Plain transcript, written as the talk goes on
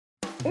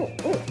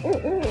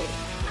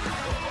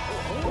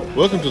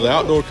Welcome to the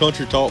Outdoor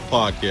Country Talk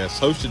podcast,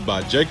 hosted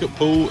by Jacob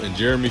Poole and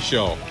Jeremy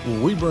Shaw. Where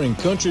we bring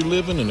country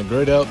living and the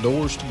great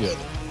outdoors together.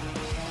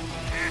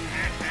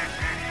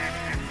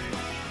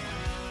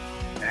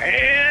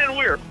 And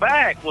we're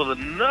back with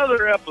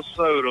another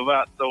episode of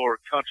Outdoor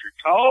Country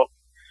Talk.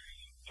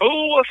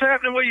 Poole, what's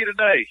happening with you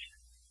today?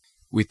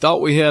 We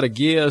thought we had a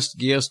guest.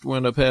 Guest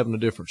wound up having a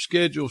different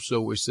schedule, so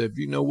we said,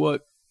 you know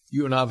what?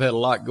 You and I have had a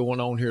lot going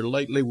on here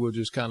lately. We'll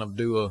just kind of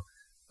do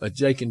a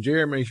Jake and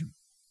Jeremy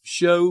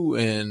show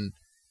and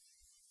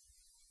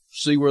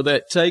see where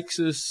that takes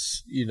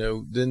us. You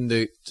know, then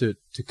to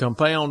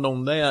compound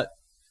on that,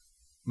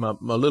 my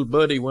little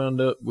buddy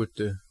wound up with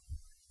the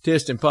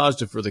testing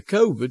positive for the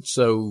COVID,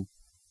 so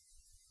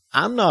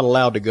I'm not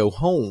allowed to go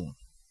home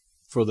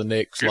for the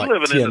next 10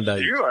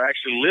 days. You are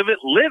actually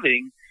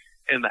living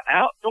in the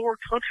Outdoor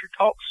Country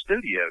Talk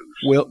studios.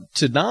 Well,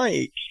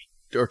 today,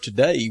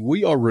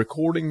 we are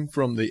recording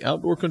from the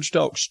Outdoor Country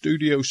Talk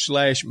studio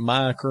 /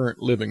 my current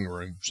living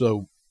room.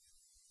 So,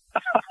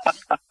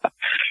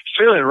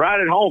 feeling right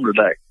at home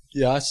today.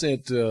 Yeah, I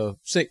sent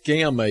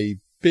Cam a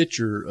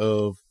picture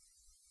of.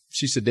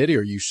 She said, "Daddy,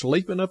 are you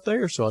sleeping up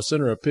there?" So I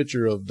sent her a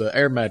picture of the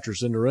air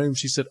mattress in the room.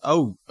 She said,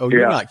 "Oh,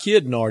 you're not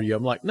kidding, are you?"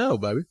 I'm like, "No,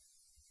 baby.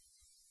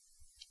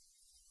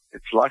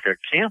 It's like a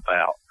camp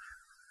out."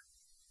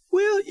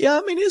 Well, yeah,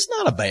 I mean, it's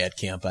not a bad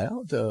camp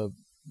out.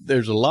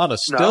 There's a lot of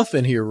stuff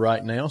in here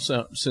right now,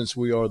 since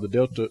we are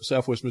the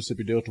Southwest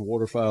Mississippi Delta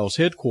Waterfowl's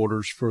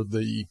headquarters for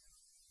the.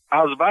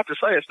 I was about to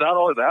say, it's not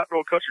only the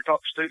Outdoor Country Talk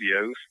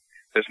studios.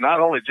 It's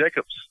not only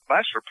Jacob's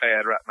bachelor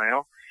pad right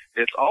now.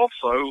 It's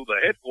also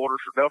the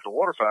headquarters for Delta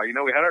Waterfowl. You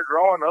know, we had our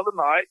drawing the other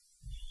night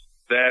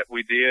that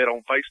we did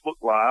on Facebook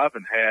Live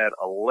and had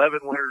 11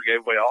 winners, gave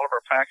away all of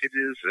our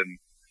packages,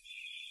 and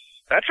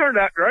that turned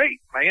out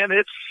great, man.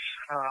 It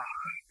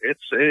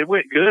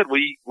went good.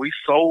 We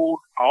sold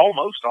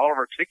almost all of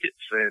our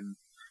tickets and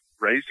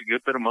raised a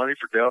good bit of money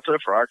for Delta,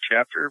 for our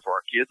chapter, for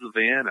our kids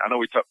event. I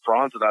know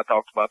Franz and I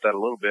talked about that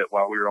a little bit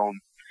while we were on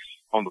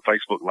the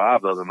Facebook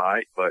Live the other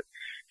night, but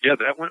yeah,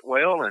 that went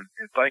well. And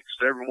thanks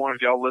to every one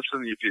of y'all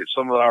listening. If you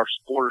some of our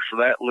supporters for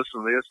that,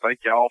 listen to this. Thank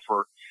y'all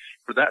for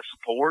that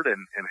support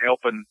and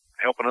helping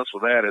us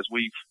with that as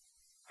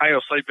I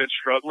don't say been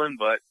struggling,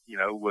 but you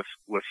know, with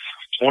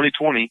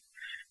 2020,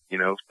 you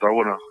know,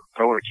 throwing a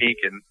kink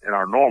in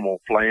our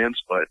normal plans,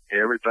 but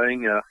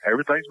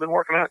everything's been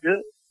working out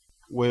good.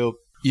 Well,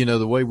 you know,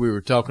 the way we were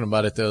talking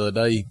about it the other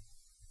day,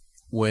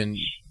 when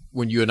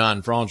you and I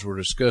and Franz were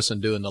discussing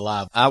doing the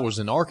live, I was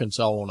in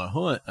Arkansas on a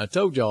hunt. I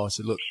told y'all, I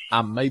said, look,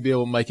 I may be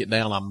able to make it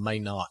down, I may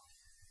not.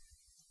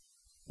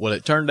 Well,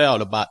 it turned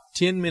out about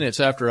 10 minutes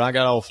after I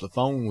got off the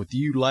phone with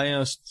you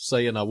last,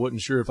 saying I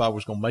wasn't sure if I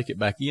was going to make it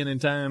back in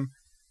time,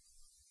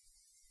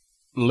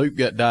 Luke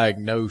got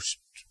diagnosed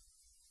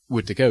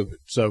with the COVID.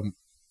 So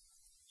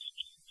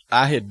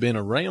I had been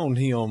around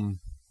him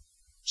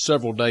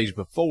several days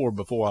before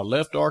I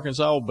left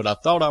Arkansas, but I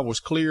thought I was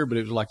clear, but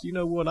it was like, you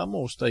know what? I'm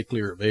going to stay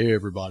clear of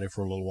everybody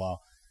for a little while.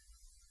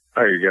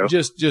 There you go.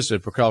 Just a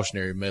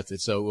precautionary method.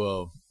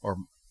 So,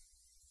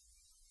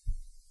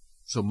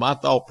 so my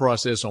thought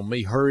process on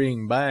me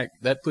hurrying back,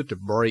 that put the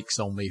brakes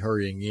on me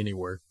hurrying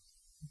anywhere.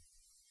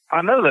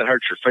 I know that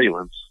hurts your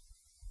feelings.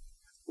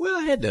 Well,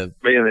 I had to.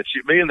 Being that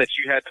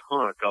you had to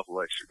hunt a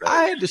couple extra days.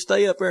 I had to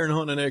stay up there and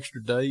hunt an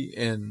extra day,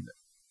 and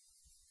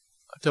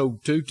I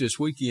told Toot this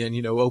weekend,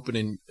 you know,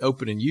 opening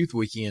youth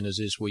weekend is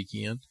this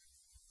weekend.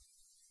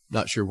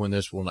 Not sure when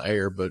this will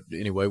air, but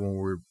anyway,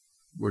 when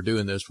we're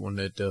doing this one,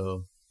 that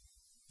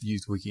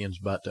youth weekend's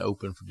about to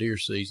open for deer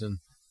season.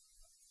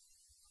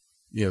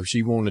 You know,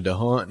 she wanted to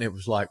hunt, and it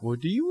was like, well,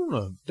 do you want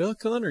a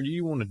duck hunt or do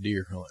you want a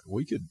deer hunt?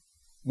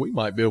 We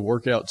might be able to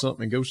work out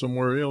something and go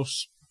somewhere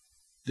else,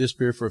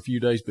 disappear for a few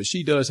days. But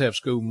she does have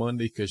school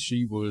Monday because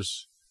she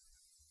was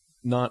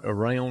not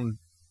around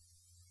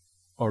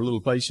our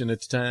little patient at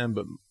the time.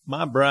 But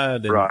my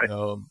bride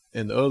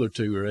and the other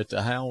two are at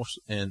the house,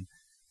 and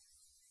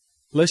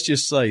let's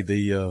just say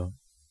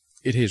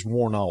it has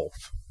worn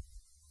off.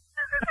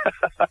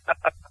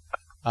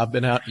 I've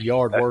been out in the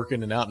yard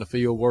working and out in the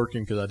field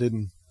working because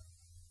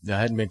I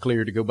hadn't been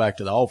cleared to go back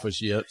to the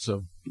office yet.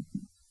 So,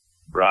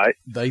 right,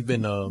 they've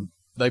been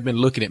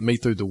looking at me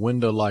through the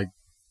window like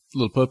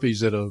little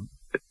puppies at a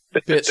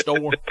pet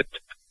store.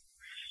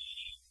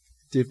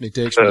 Tiffany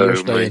texted me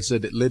yesterday and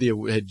said that Lydia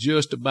had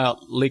just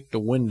about licked the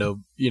window,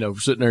 you know,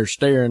 sitting there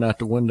staring out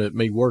the window at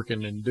me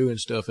working and doing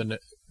stuff. And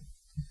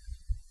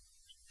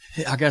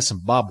I got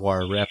some barbed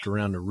wire wrapped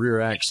around the rear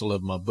axle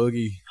of my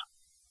buggy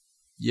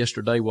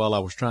yesterday while I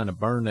was trying to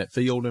burn that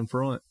field in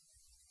front.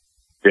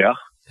 Yeah.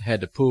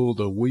 Had to pull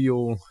the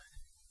wheel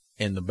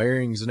and the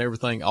bearings and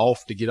everything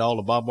off to get all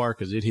the barbed wire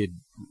because it had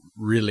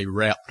really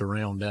wrapped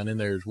around down in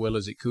there as well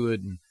as it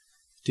could. And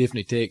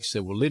Tiffany texted,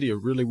 said, well, Lydia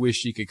really wish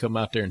she could come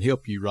out there and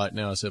help you right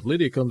now. I said, if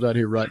Lydia comes out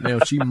here right now,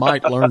 she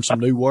might learn some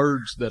new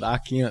words that I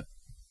can't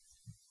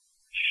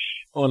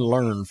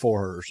unlearn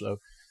for her. So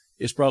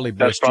it's probably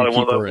best to keep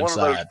her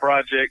inside. One of those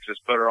projects that's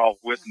better off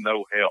with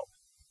no help.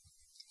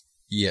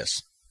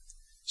 Yes.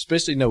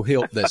 especially no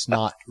help that's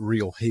not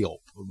real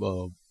help.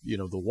 The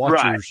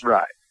watchers.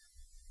 Right.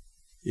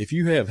 If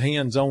you have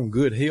hands-on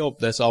good help,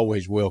 that's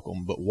always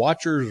welcome. But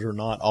watchers are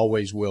not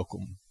always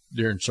welcome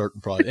during certain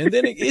projects. And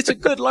then it's a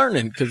good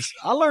learning, because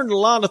I learned a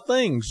lot of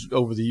things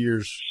over the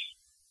years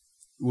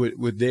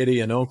with daddy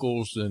and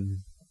uncles and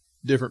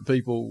different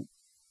people,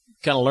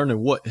 kind of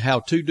learning how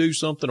to do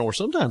something, or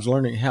sometimes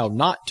learning how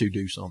not to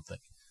do something.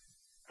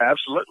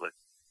 Absolutely.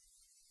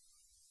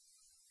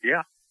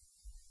 Yeah.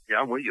 Yeah,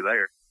 I'm with you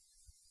there.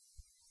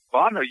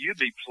 Well, I know you'd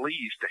be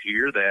pleased to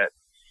hear that.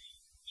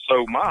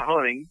 So my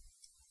hunting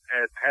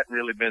hadn't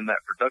really been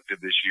that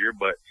productive this year,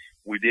 but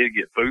we did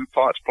get food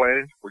plots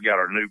planted. We got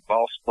our new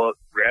Boss Buck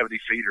gravity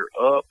feeder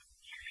up.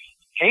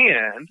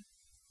 And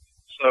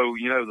so,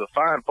 the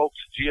fine folks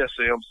at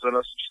GSM sent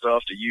us some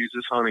stuff to use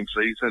this hunting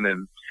season.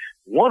 And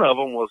one of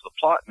them was the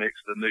plot mix,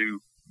 the new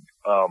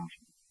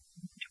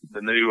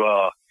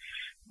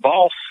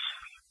Boss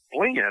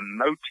Blend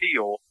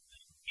no-till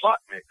plot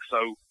mix. So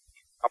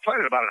I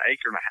planted about an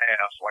acre and a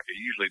half, like I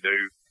usually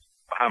do,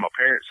 behind my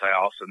parents'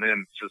 house. And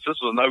then since this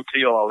was a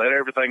no-till, I let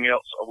everything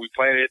else, we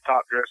planted it,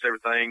 top dressed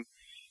everything.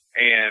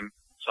 And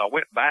so I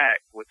went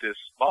back with this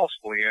Boss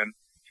Blend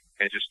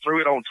and just threw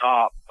it on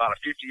top, about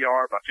a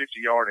 50-yard by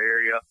 50-yard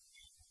area.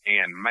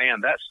 And man,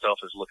 that stuff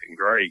is looking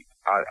great.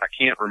 I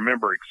can't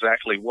remember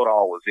exactly what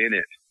all was in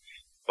it,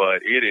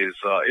 but it is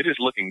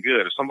looking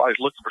good. If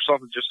somebody's looking for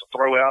something just to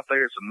throw out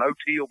there, it's a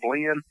no-till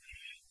blend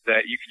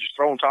that you can just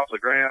throw on top of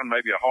the ground,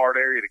 maybe a hard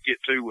area to get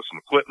to with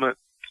some equipment.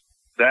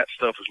 That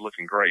stuff is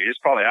looking great. It's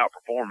probably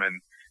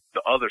outperforming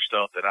the other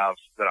stuff that I've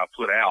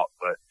put out,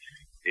 but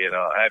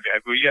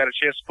have you had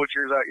a chance to put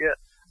yours out yet?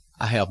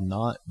 I have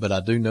not, but I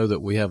do know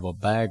that we have a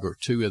bag or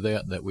two of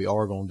that we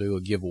are going to do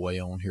a giveaway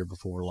on here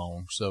before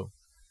long. So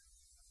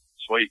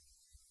sweet.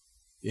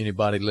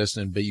 Anybody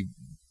listening,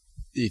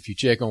 if you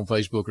check on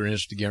Facebook or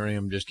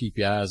Instagram, just keep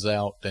your eyes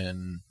out,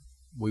 and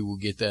we will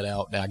get that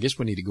out. Now, I guess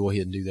we need to go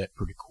ahead and do that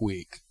pretty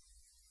quick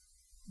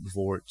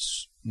before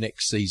it's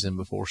next season,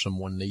 before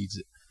someone needs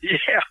it.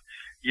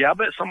 Yeah, I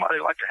bet somebody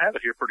would like to have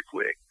it here pretty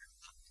quick.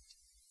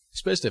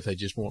 Especially if they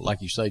just want,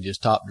 like you say,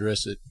 just top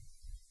dress it,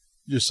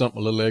 just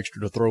something a little extra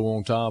to throw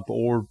on top,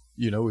 or,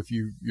 if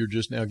you're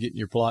just now getting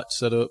your plot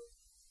set up.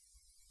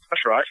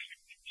 That's right.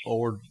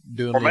 Or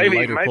doing maybe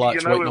later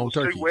plots waiting on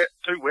turkeys.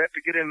 Too wet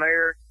to get in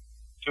there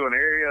to an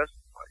area.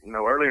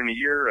 Earlier in the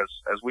year,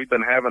 as we've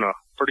been having a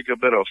pretty good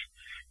bit of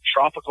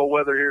tropical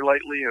weather here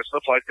lately and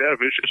stuff like that,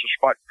 if it's just a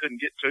spot you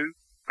couldn't get to,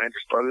 man,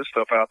 just throw this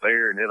stuff out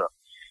there and it'll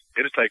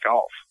take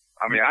off.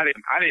 I mean, I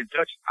didn't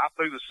touch it. I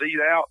threw the seed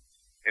out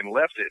and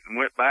left it and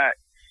went back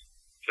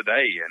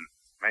today, and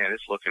man,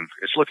 it's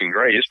looking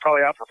great. It's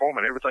probably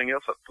outperforming everything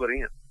else I've put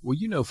in.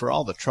 Well, for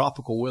all the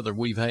tropical weather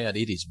we've had,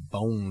 it is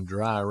bone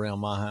dry around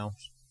my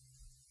house.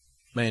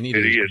 Man, it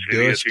is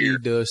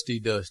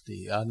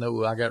dusty. I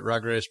know I got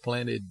ryegrass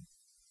planted,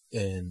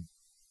 and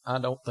I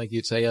don't think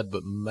it's had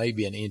but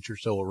maybe an inch or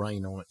so of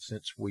rain on it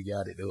since we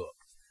got it up.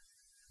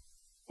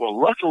 Well,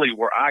 luckily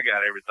where I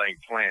got everything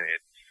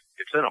planted,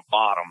 it's in a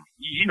bottom.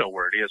 You know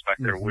where it is back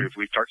there. Mm-hmm.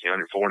 We've turkey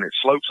hunted for, and it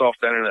slopes off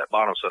down in that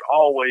bottom. So it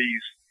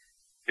always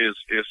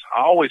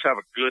I always have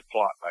a good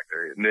plot back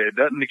there, and it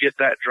doesn't get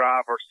that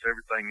dry versus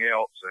everything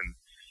else,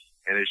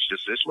 and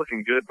it's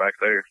looking good back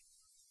there.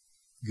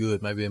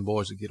 Good. Maybe them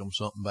boys will get them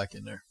something back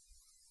in there.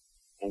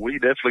 Well, we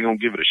definitely gonna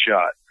give it a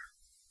shot.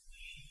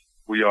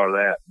 We are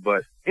that.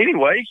 But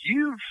anyway,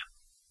 you've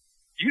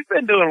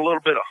been doing a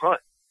little bit of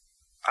hunting.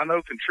 I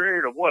know,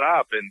 contrary to what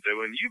I've been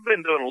doing, you've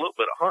been doing a little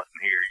bit of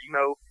hunting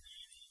here.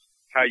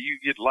 How you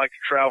like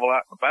to travel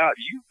out and about.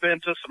 You've been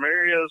to some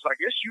areas I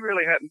guess you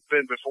really hadn't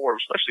been before,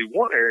 especially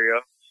one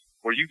area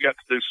where you got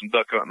to do some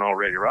duck hunting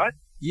already, right?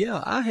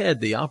 Yeah, I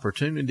had the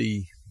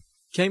opportunity,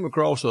 came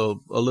across a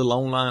little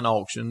online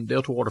auction.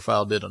 Delta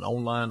Waterfowl did an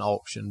online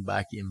auction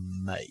back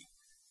in May,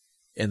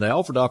 and they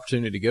offered the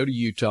opportunity to go to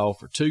Utah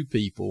for 2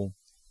 people.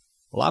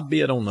 Well, I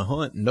bid on the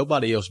hunt, and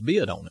nobody else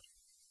bid on it.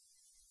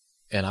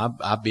 And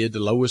I bid the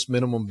lowest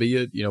minimum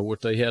bid,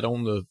 what they had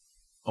on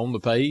the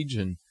page,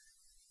 and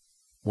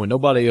when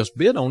nobody else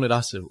bid on it, I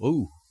said,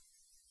 ooh,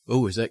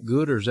 is that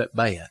good or is that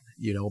bad?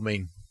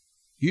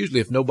 Usually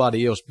if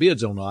nobody else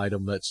bids on the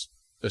item, that's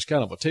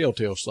kind of a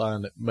telltale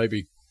sign that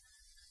maybe,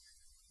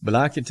 but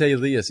I can tell you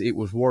this, it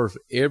was worth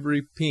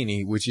every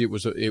penny, which it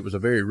was a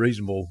very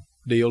reasonable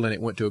deal, and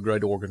it went to a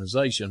great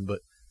organization.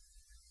 But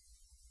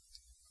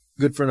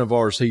a good friend of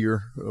ours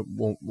here,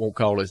 won't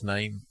call his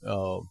name,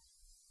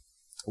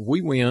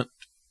 we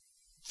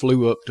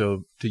flew up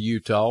to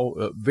Utah,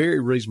 a very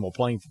reasonable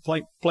plane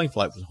flight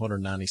was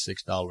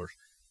 $196.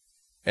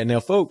 And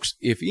now, folks,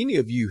 if any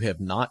of you have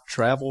not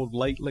traveled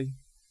lately,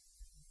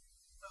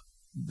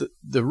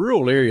 the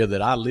rural area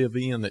that I live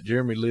in, that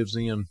Jeremy lives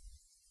in,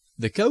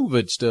 the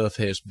COVID stuff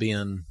has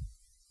been,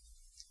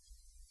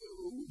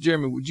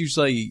 Jeremy, would you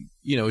say,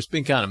 it's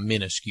been kind of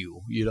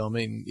minuscule? You know what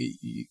I mean?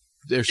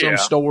 There's some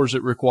stores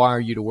that require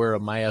you to wear a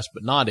mask,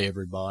 but not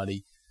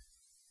everybody.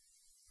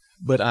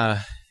 But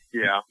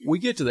we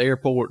get to the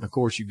airport, and of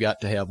course you've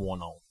got to have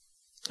one on.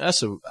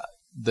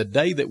 the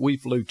day that we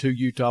flew to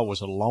Utah was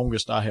the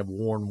longest I have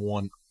worn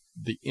one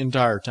the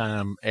entire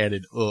time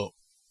added up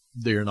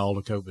during all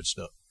the COVID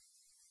stuff.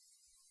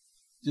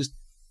 Just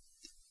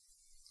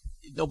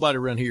nobody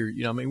around here,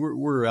 you know, I mean,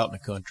 we're out in the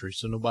country,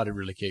 so nobody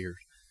really cares.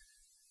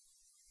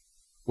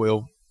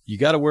 Well, you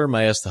got to wear a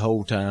mask the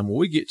whole time. When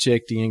we get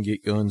checked in,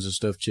 get guns and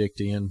stuff checked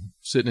in,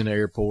 sitting in the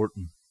airport,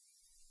 and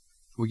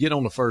we get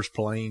on the first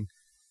plane,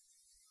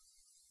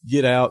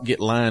 get out, get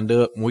lined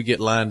up, and we get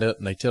lined up,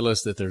 and they tell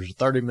us that there's a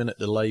 30-minute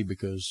delay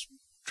because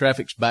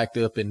traffic's backed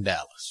up in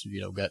Dallas.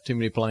 You know, got too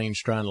many planes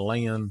trying to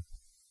land.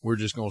 We're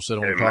just going to sit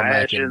on the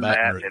tarmac in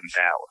Baton Rouge. In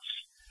Dallas.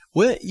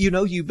 Well, you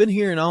know, you've been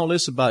hearing all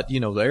this about, you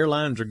know, the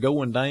airlines are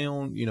going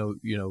down,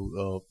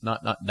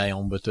 not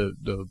down, but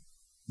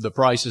the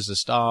prices of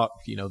stock,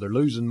 you know, they're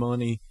losing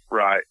money.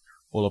 Right.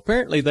 Well,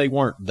 apparently they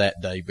weren't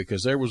that day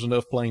because there was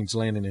enough planes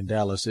landing in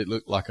Dallas. It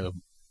looked like a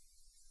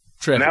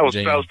traffic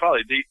jam. That was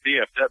probably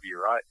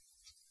DFW, right?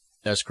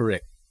 That's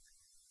correct.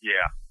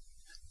 Yeah.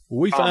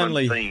 We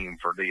finally theme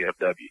for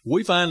DFW.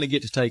 We finally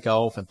get to take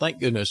off, and thank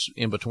goodness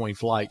in between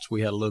flights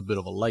we had a little bit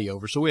of a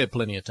layover, so we had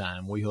plenty of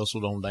time. We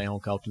hustled on down,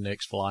 caught the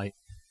next flight,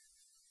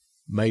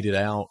 made it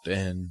out,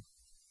 and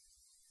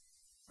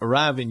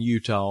arrive in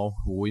Utah.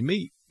 We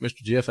meet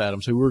Mr. Jeff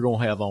Adams, who we're going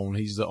to have on.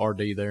 He's the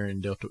RD there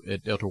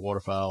at Delta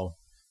Waterfowl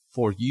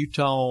for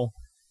Utah,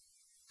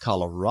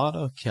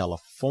 Colorado,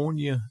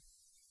 California.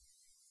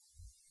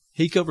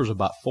 He covers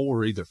about 4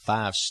 or either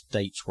 5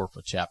 states worth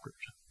of chapters.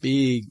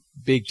 Big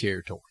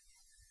territory.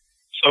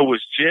 So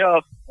was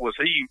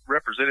he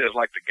represented as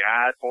like the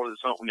guide for this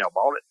hunt when y'all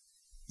bought it?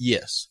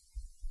 Yes.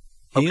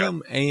 Okay.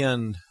 Him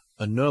and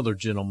another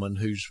gentleman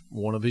who's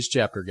one of his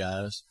chapter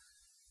guys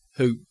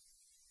who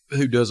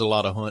does a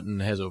lot of hunting,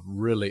 has a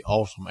really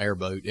awesome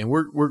airboat. And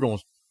we're going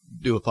to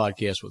do a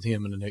podcast with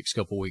him in the next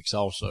couple of weeks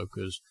also,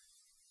 because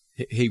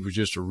he was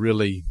just a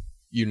really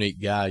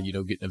unique guy, you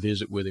know, getting to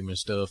visit with him and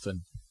stuff,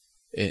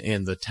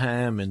 and the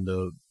time and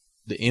the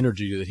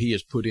energy that he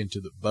has put into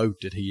the boat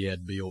that he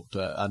had built.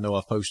 I know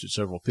I've posted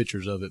several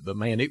pictures of it, but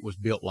man, it was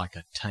built like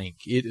a tank.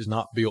 It is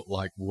not built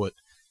like what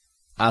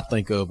I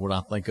think of when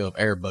I think of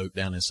airboat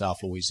down in South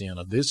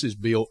Louisiana. This is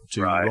built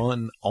to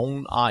run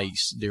on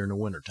ice during the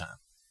wintertime.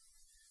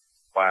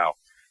 Wow.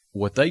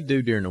 What they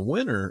do during the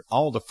winter,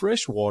 all the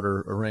fresh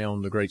water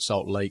around the Great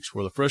Salt Lakes,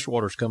 where the fresh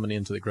water is coming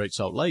into the Great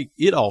Salt Lake,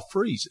 it all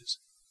freezes.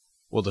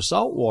 Well, the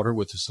salt water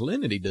with the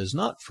salinity does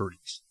not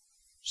freeze.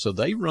 So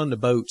they run the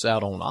boats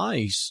out on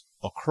ice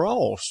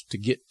across to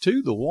get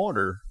to the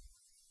water.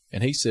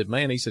 And he said,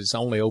 it's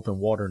only open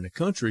water in the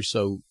country,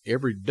 so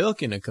every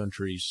duck in the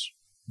country's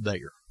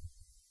there.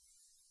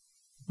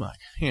 I'm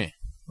like,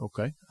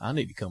 okay, I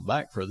need to come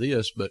back for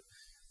this, but.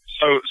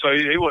 So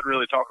he wouldn't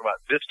really talk about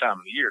this time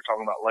of the year,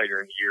 talking about later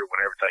in the year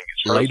when everything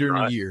gets frozen, later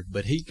in the year,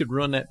 but he could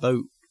run that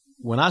boat.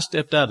 When I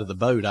stepped out of the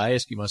boat, I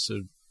asked him, I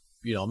said,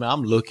 you know,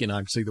 I'm looking, I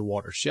can see the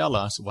water shallow.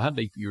 I said, well, how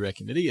deep do you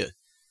reckon it is?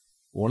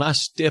 When I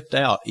stepped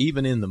out,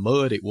 even in the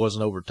mud, it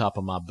wasn't over top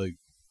of my boot.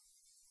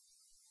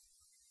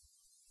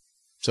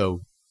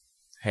 So,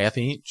 half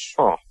inch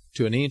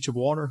to an inch of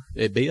water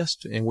at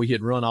best, and we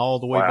had run all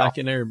the way back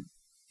in there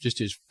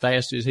just as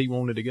fast as he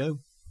wanted to go.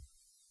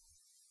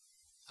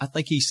 I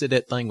think he said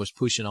that thing was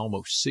pushing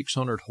almost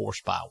 600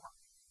 horsepower.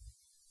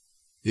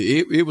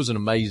 It was an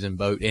amazing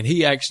boat, and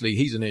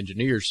he's an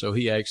engineer, so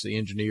he actually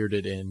engineered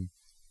it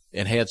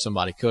and had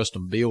somebody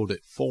custom build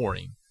it for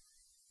him.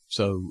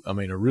 So, I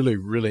mean, a really,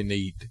 really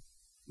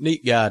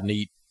neat guy,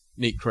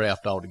 neat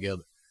craft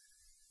altogether.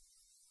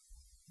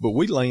 But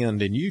we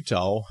land in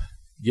Utah,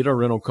 get our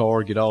rental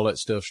car, get all that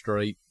stuff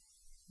straight,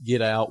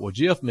 get out. Well,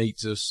 Jeff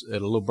meets us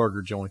at a little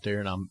burger joint there,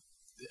 and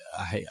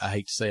I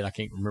hate to say it, I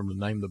can't remember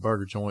the name of the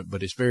burger joint,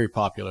 but it's very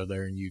popular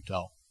there in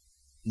Utah.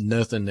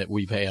 Nothing that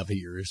we have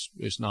here.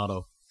 It's not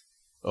a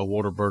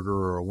Whataburger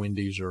or a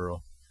Wendy's or a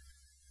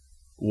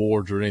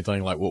Ward's or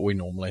anything like what we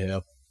normally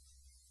have.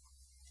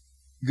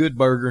 Good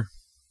burger.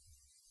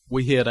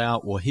 We head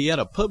out. Well, he had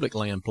a public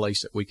land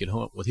place that we could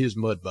hunt with his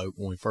mud boat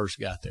when we first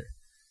got there.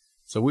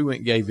 So we went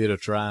and gave it a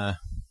try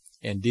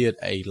and did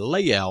a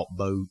layout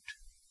boat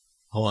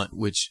hunt,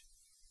 which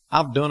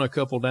I've done a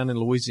couple down in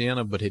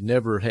Louisiana, but had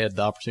never had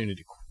the opportunity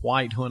to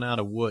quite hunt out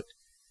of what.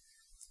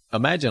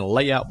 Imagine a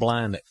layout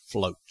blind that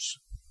floats.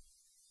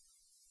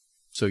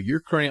 So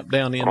you're cramped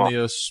down in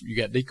this. You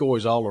got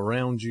decoys all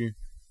around you.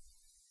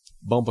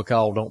 Bump a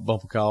call, don't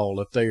bump a call.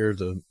 Up there,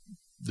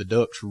 the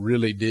ducks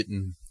really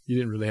didn't. You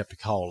didn't really have to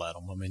call at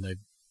them. I mean,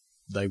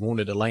 they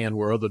wanted to land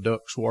where other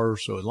ducks were.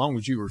 So as long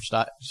as you were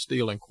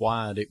still and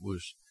quiet, it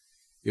was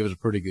a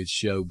pretty good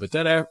show. But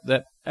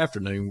that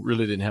afternoon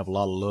really didn't have a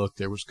lot of luck.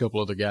 There was a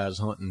couple other guys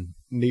hunting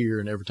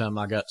near, and every time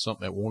I got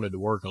something that wanted to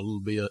work a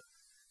little bit,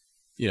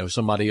 you know,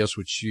 somebody else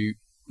would shoot.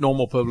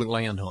 Normal public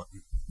land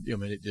hunting. I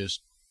mean, it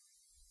just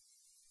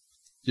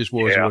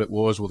was what it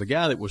was. Well, the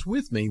guy that was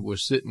with me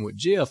was sitting with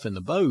Jeff in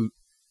the boat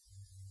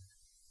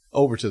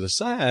over to the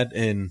side,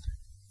 and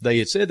they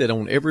had said that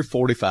on every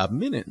 45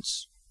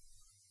 minutes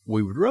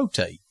we would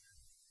rotate.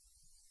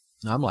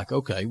 And I'm like,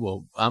 okay,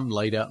 well, I'm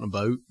laid out in a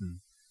boat, and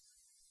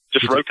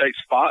Just rotate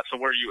spots of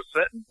where you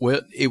were sitting?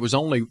 Well,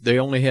 they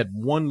only had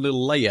one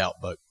little layout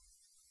boat.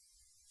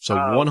 So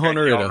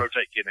 100 okay. at a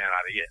rotate getting out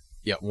of it.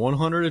 Yeah,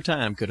 100 at a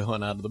time could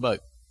hunt out of the boat.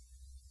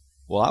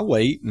 Well, I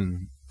wait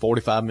and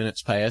 45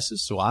 minutes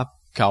passes, so I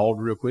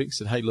called real quick and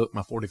said, "Hey, look,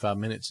 my 45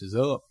 minutes is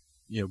up.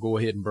 Go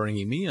ahead and bring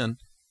him in."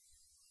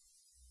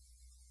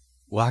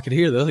 Well, I could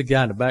hear the other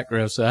guy in the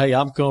background say, "Hey,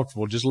 I'm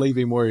comfortable. Just leave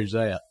him where he's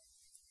at."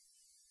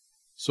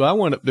 So I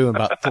wound up doing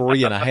about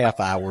 3.5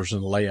 hours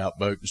in the layout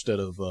boat instead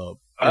of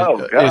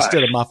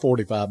my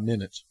 45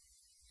 minutes.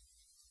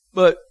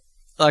 But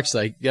like I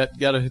say,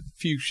 got a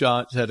few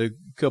shots, had a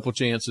couple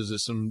chances at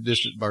some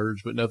distant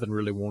birds, but nothing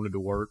really wanted to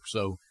work.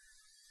 So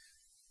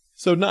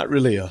not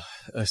really a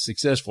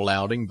successful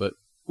outing, but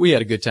we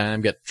had a good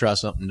time. Got to try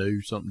something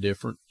new, something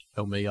different.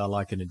 Me, I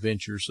like an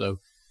adventure. So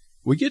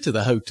we get to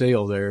the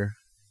hotel there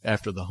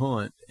after the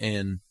hunt,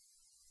 and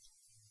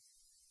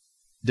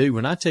dude,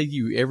 when I tell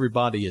you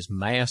everybody is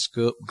masked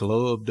up,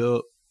 gloved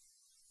up,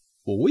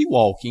 well, we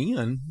walk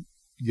in,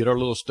 get our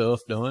little stuff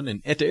done,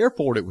 and at the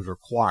airport it was a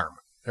requirement.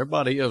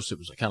 Everybody else, it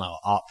was kind of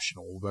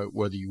optional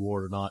whether you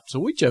wore it or not. So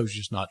we chose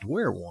just not to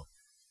wear one.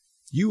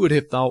 You would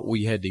have thought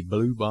we had the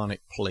bubonic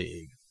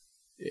plague.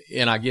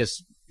 And I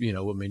guess,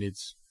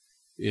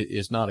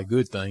 it's not a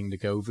good thing, the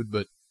COVID,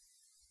 but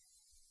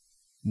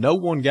no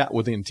one got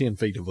within 10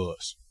 feet of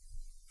us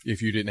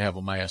if you didn't have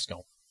a mask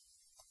on.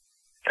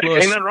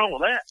 Plus, ain't nothing wrong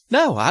with that.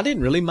 No, I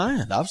didn't really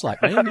mind. I was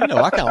like, man,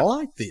 I kind of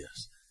like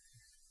this.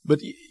 But,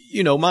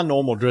 my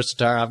normal dress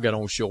attire, I've got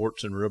on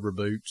shorts and rubber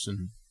boots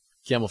and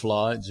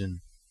camouflage, and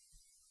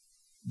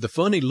the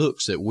funny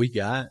looks that we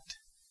got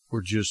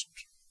were just,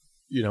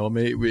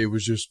 it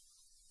was just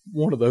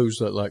one of those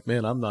that, like,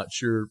 man, I'm not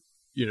sure,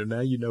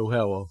 now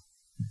how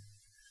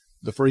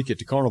the freak at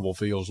the carnival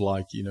feels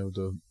like,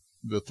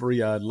 the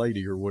three-eyed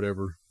lady or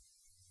whatever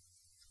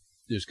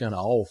is kind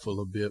of off a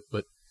little bit.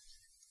 But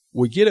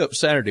we get up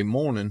Friday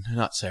morning.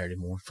 I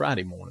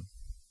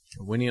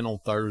went in on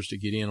Thursday,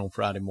 get in on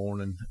Friday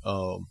morning.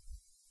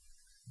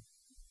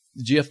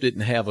 Jeff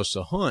didn't have us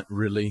a hunt,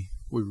 really.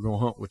 We were going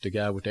to hunt with the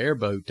guy with the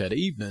airboat that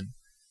evening.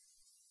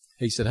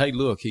 He said, "Hey,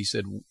 look," he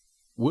said,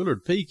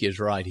 "Willard Peak is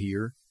right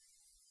here,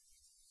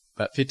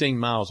 about 15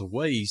 miles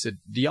away." He said,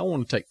 "Do y'all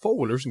want to take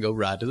four-wheelers and go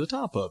ride to the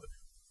top of it?"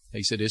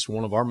 He said, "It's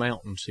one of our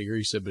mountains here."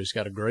 He said, "But it's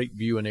got a great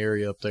viewing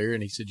area up there."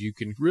 And he said, "You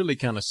can really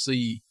kind of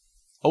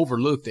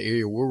overlook the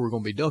area where we're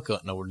going to be duck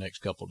hunting over the next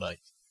couple of days."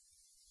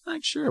 I'm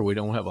like, sure, we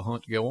don't have a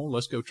hunt to go on.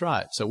 Let's go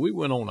try it. So we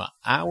went on an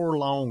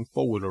hour-long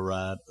four-wheeler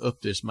ride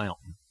up this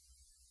mountain.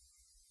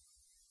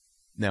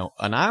 Now,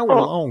 an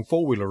hour-long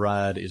four-wheeler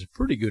ride is a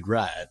pretty good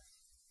ride.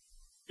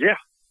 Yeah.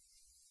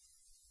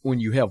 When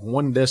you have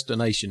one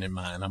destination in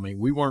mind. I mean,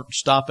 we weren't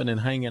stopping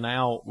and hanging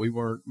out. We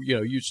weren't,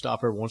 you'd stop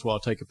every once in a while,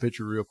 take a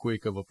picture real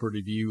quick of a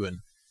pretty view and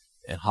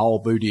haul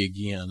booty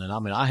again. And I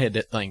mean, I had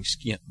that thing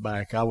skint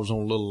back. I was on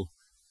a little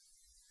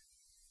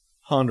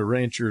Honda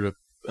Rancher,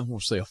 I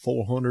want to say a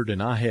 400,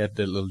 and I had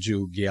that little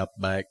jewel gap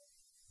back.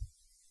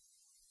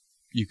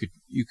 You could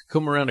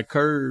come around the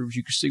curves.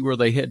 You could see where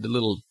they had the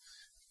little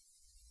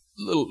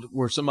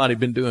where somebody had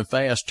been doing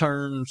fast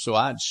turns. So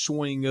I'd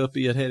swing up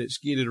it, had it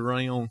skidded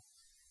around.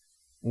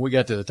 When we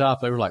got to the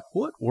top, they were like,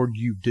 "What were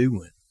you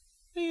doing?"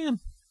 Man,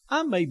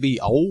 I may be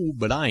old,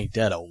 but I ain't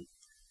that old.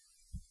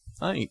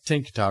 I ain't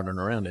tinker-tottering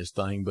around this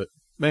thing, but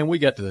man, we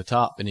got to the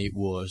top, and he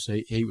was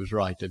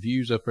right. The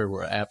views up there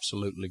were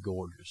absolutely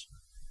gorgeous.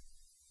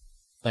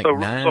 I think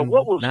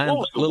what was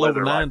a little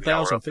over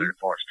 9,000 feet. As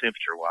far as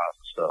temperature-wise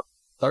and stuff?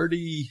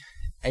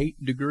 38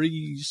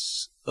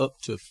 degrees up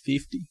to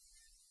 50.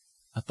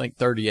 I think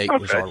 38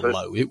 was our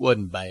low. It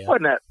wasn't bad.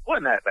 Wasn't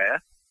that bad?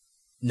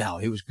 No,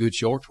 it was good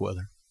shorts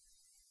weather.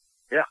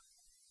 Yeah.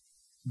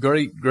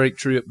 Great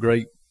trip.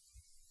 Great.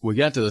 We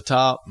got to the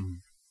top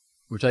and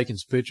we're taking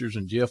some pictures,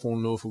 and Jeff wanted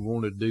to know if we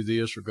wanted to do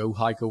this or go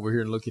hike over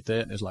here and look at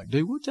that. And it's like,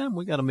 dude, what time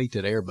we got to meet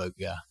that airboat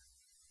guy?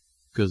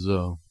 Because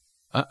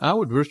I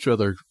would much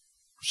rather.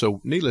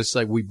 So needless to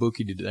say, we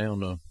bookied it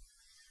down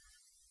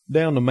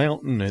the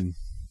mountain and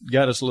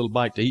got us a little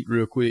bite to eat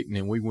real quick, and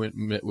then we went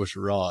and met with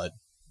Rod.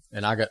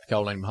 And I got to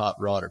call him Hot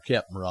Rod or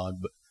Captain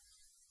Rod. But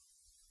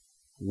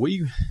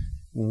when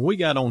we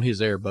got on his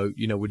airboat,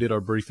 we did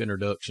our brief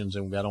introductions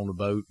and we got on the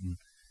boat and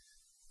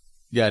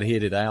got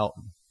headed out.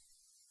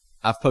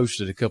 I've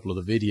posted a couple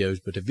of the videos,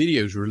 but the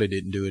videos really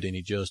didn't do it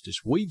any justice.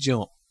 We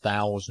jumped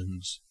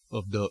thousands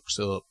of ducks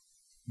up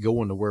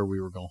going to where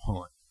we were going to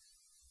hunt.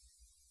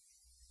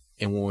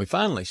 And when we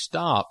finally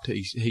stopped,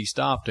 he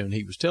stopped and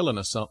he was telling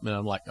us something. And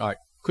I'm like, all right,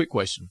 quick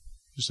question,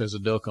 just as a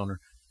duck hunter.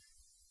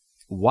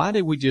 Why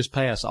did we just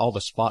pass all the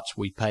spots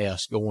we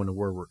passed going to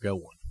where we're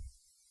going?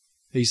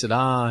 He said,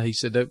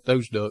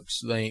 those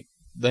ducks, they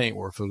ain't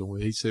worth fooling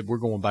with. He said, we're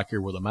going back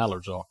here where the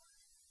mallards are.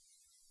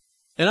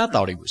 And I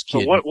thought he was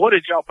kidding. So what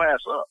did y'all pass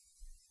up?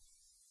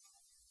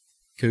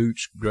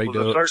 Coots, gray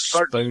ducks,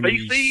 certain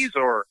spoonies. Species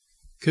or?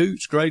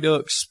 Coots, gray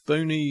ducks,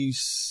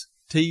 spoonies,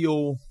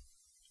 teal,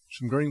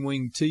 some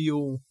green-winged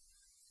teal,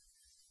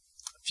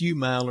 a few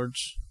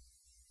mallards.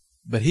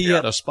 But he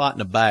had a spot in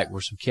the back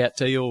where some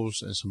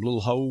cattails and some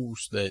little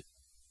holes that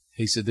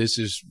He said, this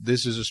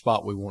is a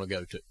spot we want to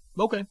go to.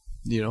 Okay.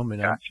 You know, I mean,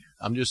 Gotcha.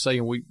 I'm just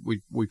saying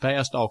we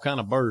passed all kind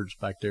of birds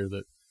back there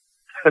that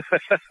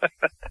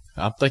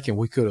I'm thinking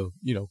we could have,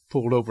 you know,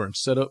 pulled over and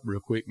set up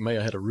real quick. May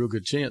have had a real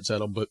good chance at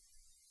them, but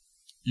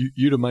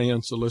you the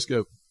man, so let's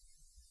go.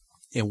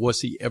 And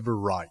was he ever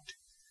right?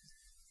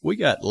 We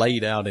got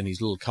laid out in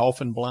these little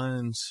coffin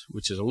blinds,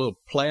 which is a little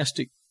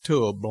plastic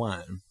tub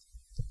blind.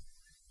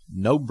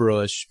 No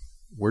brush.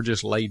 We're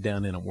just laid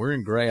down in them. We're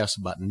in grass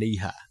about knee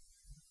high.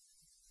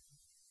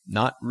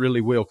 Not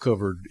really well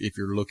covered if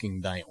you're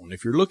looking down.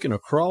 If you're looking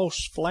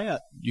across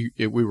flat,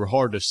 we were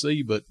hard to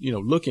see, but, you know,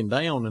 looking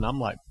down, and I'm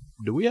like,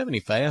 do we have any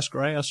fast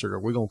grass, or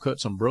are we going to cut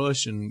some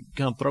brush and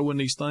kind of throw in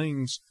these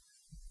things,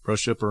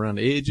 brush up around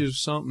the edges or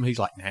something? He's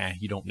like, nah,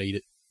 you don't need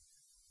it.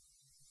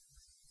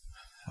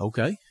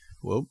 Okay,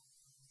 well,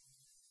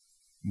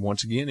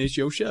 once again, it's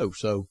your show.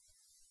 So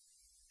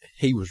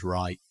he was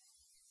right.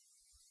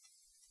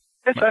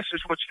 That's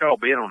just what you call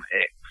being on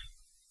X.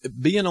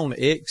 Being on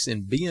X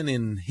and being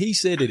in, he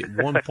said it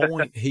at one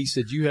point, he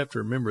said, you have to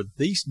remember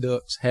these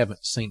ducks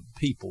haven't seen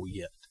people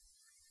yet.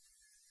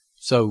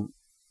 So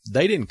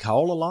they didn't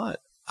call a lot.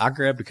 I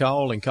grabbed a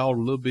call and called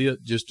a little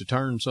bit just to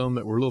turn some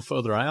that were a little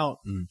further out.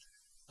 And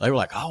they were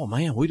like, oh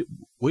man,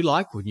 we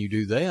like when you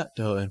do that.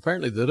 And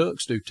apparently the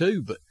ducks do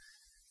too, but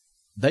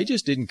they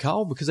just didn't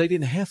call because they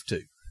didn't have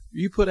to.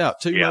 You put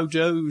out two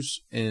mojos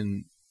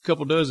and a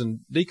couple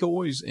dozen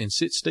decoys and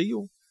sit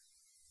still.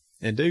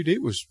 And dude,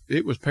 it was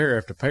pair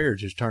after pair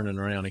just turning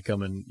around and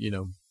coming, you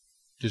know,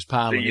 just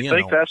piling in. Do you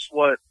think that's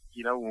what,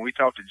 you know, when we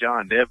talked to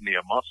John Devney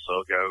a month or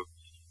so ago,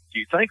 do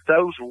you think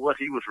those were what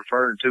he was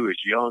referring to as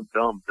young,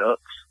 dumb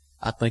ducks?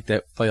 I think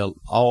that fell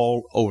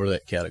all over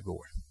that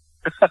category.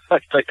 I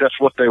think that's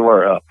what they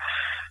were.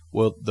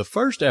 Well, the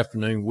first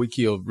afternoon, we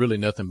killed really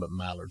nothing but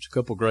mallards, a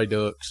couple gray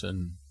ducks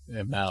and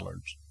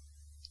mallards.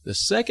 The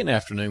second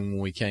afternoon when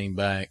we came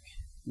back,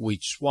 we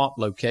swapped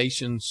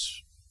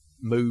locations,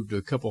 moved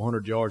a couple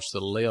 100 yards to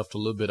the left, a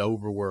little bit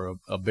over where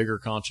a bigger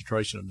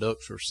concentration of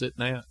ducks were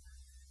sitting at,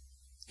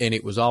 and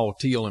it was all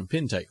teal and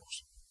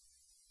pintails.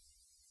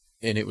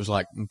 And it was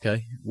like,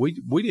 okay, we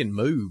didn't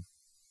move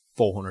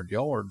 400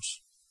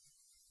 yards,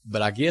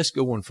 but I guess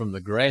going from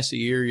the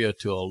grassy area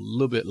to a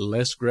little bit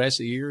less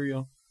grassy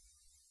area,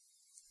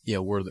 yeah,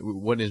 where there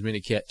wasn't as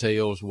many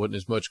cattails, wasn't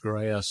as much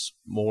grass,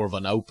 more of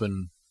an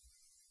open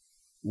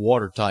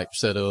water type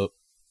setup.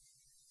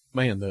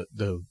 Man,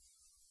 the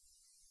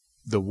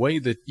way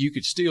that you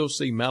could still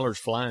see mallards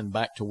flying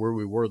back to where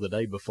we were the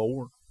day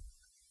before,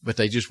 but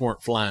they just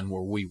weren't flying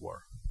where we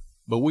were.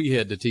 But we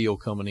had the teal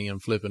coming in,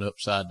 flipping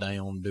upside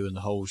down, doing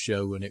the whole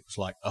show, and it was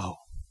like, oh,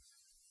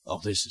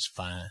 this is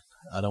fine.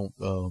 I don't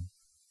know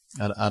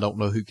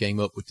who came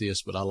up with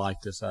this, but I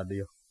like this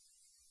idea.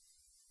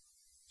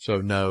 So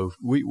no,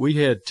 we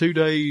had 2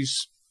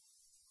 days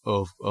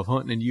of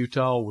hunting in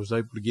Utah, was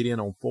able to get in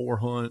on 4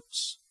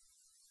 hunts.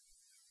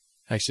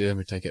 Actually, let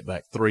me take it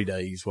back. 3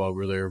 days while we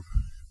were there.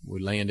 We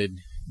landed,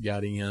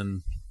 got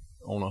in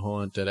on a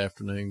hunt that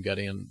afternoon, got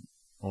in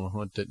on a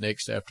hunt that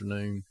next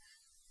afternoon.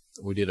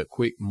 We did a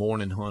quick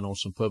morning hunt on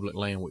some public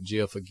land with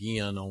Jeff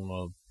again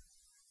on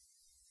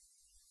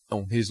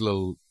his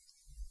little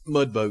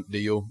mud boat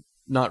deal.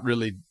 Didn't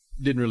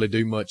really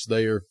do much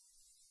there.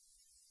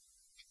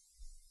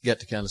 Got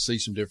to kind of see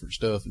some different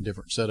stuff and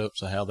different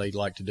setups of how they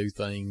like to do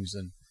things,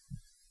 and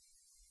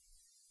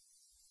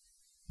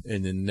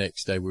then the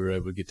next day we were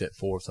able to get that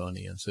 4th hunt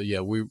in. So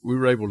yeah, we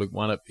were able to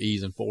wind up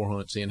easing 4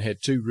 hunts in. Had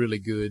two really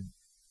good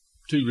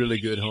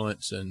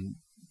hunts and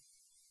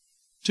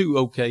 2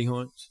 okay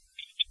hunts,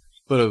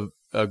 but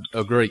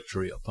a great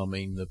trip. I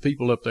mean, the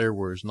people up there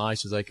were as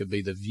nice as they could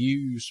be. The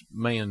views,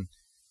 man,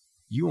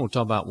 you want to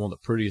talk about one of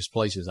the prettiest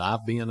places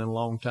I've been in a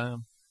long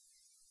time.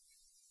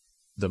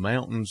 The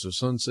mountains, the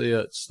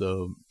sunsets,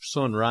 the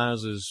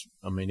sunrises.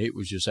 I mean, it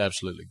was just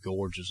absolutely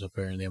gorgeous up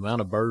there, and the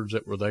amount of birds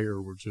that were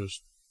there were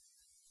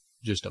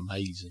just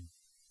amazing.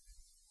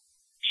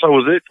 So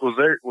was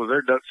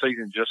their duck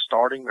season just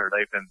starting, or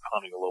they've been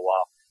hunting a little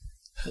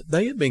while?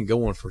 They had been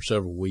going for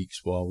several weeks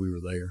while we were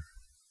there.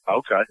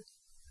 Okay.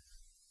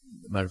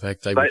 Matter of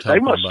fact, they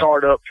must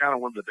start up kind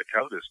of when the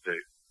Dakotas do.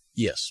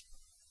 Yes.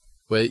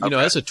 Well, you know,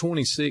 that's a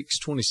 26,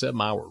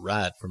 27 hour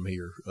ride from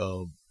here.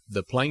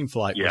 The plane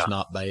flight was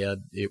not bad.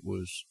 It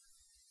was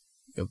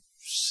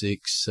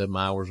 6, 7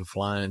 hours of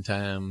flying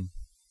time.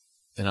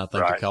 And I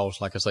think the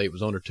cost, like I say, it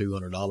was under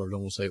 $200. I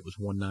want to say it was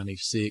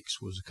 $196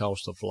 was the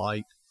cost of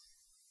flight.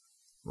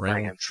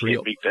 Round trip.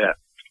 Can't beat that.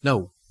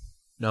 No,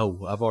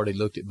 I've already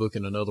looked at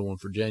booking another one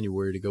for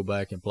January to go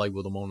back and play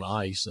with them on the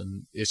ice,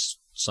 and it's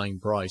same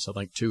price. I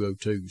think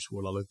 202 is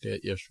what I looked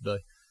at yesterday.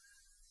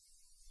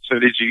 So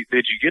did you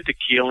get to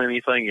kill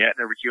anything you had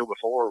never killed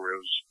before, or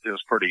it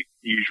was pretty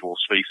usual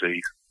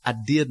species? I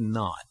did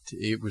not.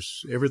 It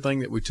was everything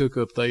that we took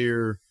up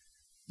there.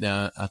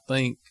 Now, I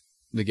think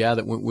the guy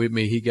that went with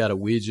me, he got a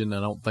widgeon. I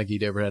don't think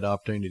he'd ever had the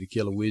opportunity to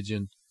kill a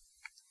widgeon.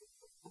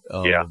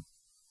 I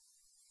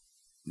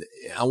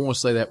want to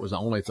say that was the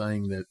only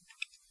thing that.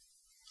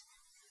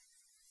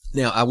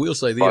 Now, I will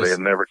say this. Probably had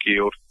never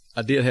killed.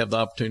 I did have the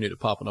opportunity to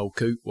pop an old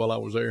coot while I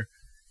was there.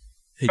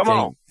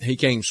 Come He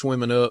came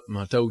swimming up, and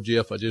I told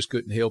Jeff I just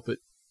couldn't help it.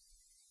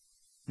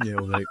 You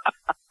know,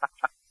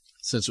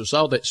 since we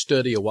saw that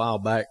study a while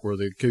back where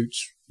the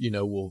coots, you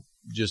know, will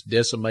just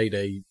decimate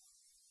a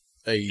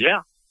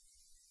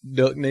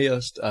duck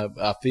nest,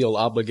 I feel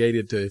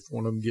obligated to, if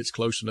one of them gets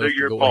close enough,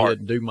 to go ahead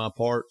and do my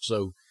part.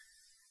 So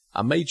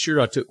I made sure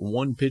I took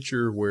one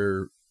picture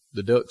where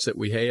the ducks that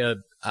we had,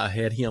 I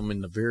had him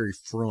in the very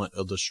front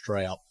of the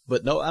strap.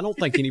 But no, I don't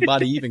think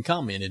anybody even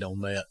commented on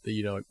that.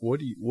 You know,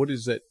 what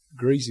is that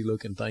greasy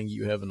looking thing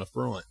you have in the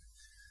front?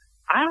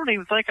 I don't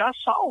even think I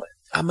saw it.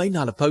 I may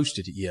not have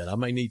posted it yet. I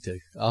may need to.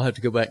 I'll have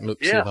to go back and look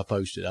to see if I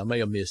posted it. I may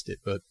have missed it,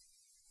 but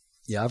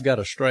yeah, I've got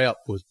a strap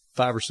with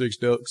 5 or 6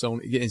 ducks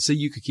on it. And see,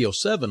 you could kill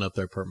 7 up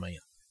there per man.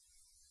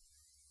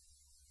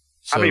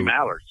 So, how many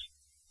mallards?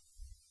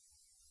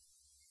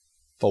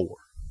 4.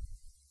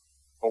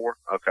 4?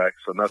 Okay,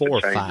 so nothing 4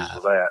 or changes 5.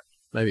 with that.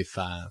 Maybe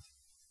 5.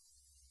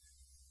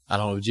 I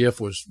don't know. Jeff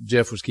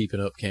was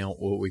keeping up count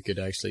what we could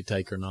actually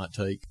take or not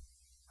take.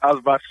 I was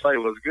about to say,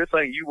 well, it's a good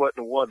thing you wasn't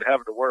the one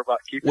having to worry about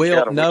keeping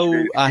Well, count.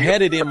 no, I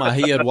had it in my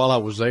head while I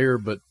was there,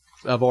 but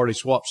I've already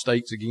swapped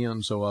states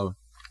again, so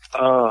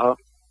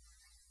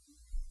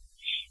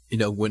you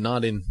know, we're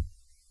not in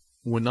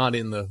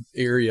the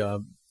area.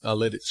 I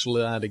let it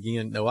slide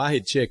again. No, I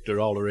had checked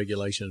all the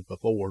regulations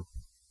before,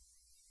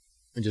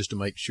 just to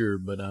make sure.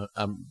 But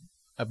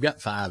I've got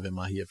 5 in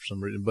my head for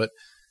some reason. But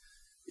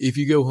if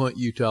you go hunt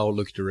Utah,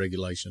 look at the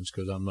regulations,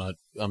 because I'm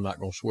not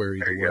going to swear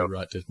either way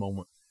right this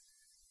moment.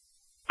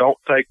 Don't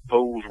take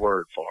Pool's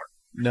word for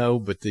it. No,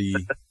 but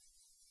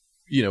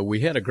you know,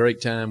 we had a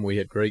great time. We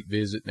had great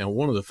visit. Now,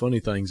 one of the funny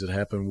things that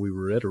happened, we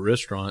were at a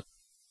restaurant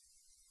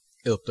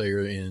up there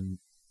and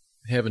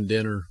having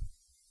dinner,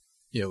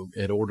 you know,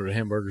 had ordered a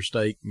hamburger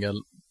steak and got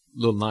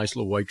a nice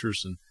little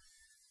waitress. And,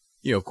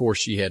 you know, of course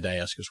she had to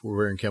ask us. We're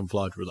wearing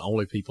camouflage. We're the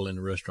only people in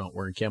the restaurant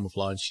wearing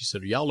camouflage. She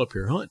said, "Are y'all up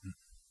here hunting?"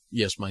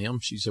 "Yes, ma'am."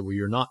 She said, "Well,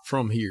 you're not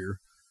from here."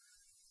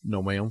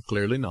 "No, ma'am,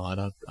 clearly not.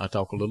 I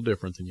talk a little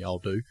different than y'all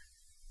do."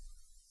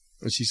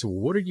 And she said, "Well,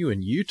 what are you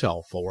in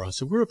Utah for?" I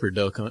said, "We're up here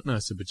duck hunting." I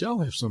said, "But y'all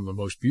have some of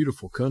the most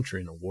beautiful country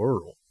in the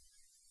world."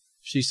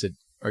 She said,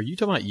 "Are you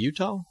talking about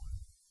Utah?"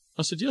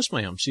 I said, "Yes,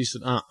 ma'am." She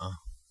said,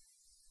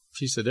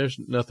 She said, "There's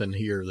nothing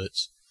here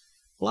that's..."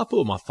 Well, I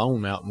pulled my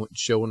phone out and went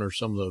showing her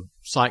some of the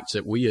sites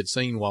that we had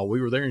seen while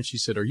we were there. And she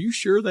said, "Are you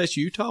sure that's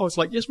Utah?" It's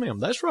like, "Yes, ma'am.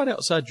 That's right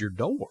outside your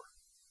door."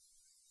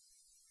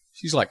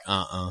 She's like,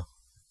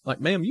 Like,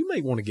 "Ma'am, you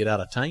may want to get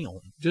out of town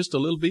just a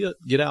little bit,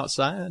 get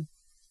outside."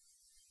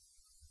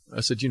 I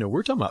said, "You know,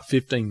 we're talking about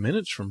 15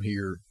 minutes from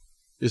here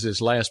is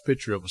this last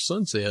picture of a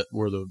sunset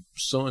where the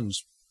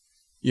sun's,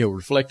 you know,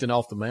 reflecting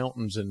off the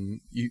mountains, and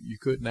you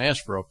couldn't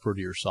ask for a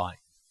prettier sight."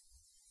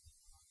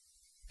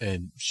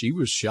 And she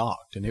was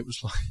shocked, and it was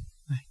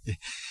like,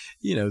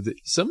 you know,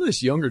 some of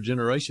this younger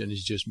generation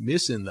is just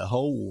missing the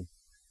whole,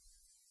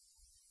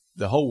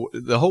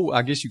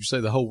 I guess you could say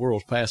the whole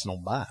world's passing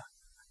on by.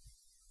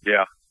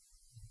 Yeah.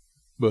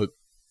 But.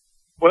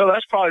 Well,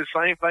 that's probably the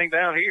same thing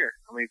down here.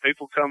 I mean,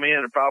 people come in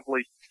and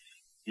probably,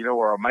 you know,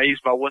 are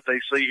amazed by what they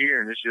see here,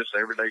 and it's just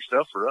everyday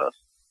stuff for us.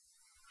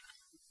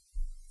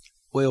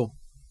 Well,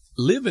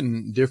 living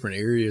in different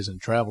areas and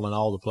traveling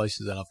all the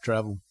places that I've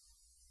traveled,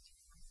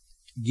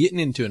 getting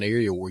into an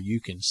area where you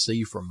can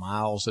see for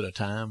miles at a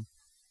time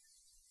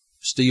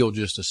still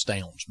just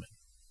astounds me.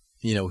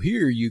 You know,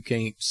 here you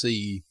can't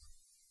see,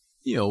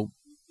 you know,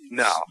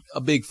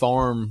 a big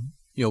farm,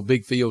 you know,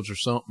 big fields or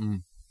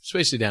something,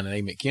 especially down in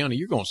Amite County.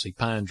 You're going to see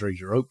pine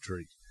trees or oak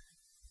trees.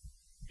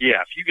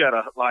 Yeah, if you got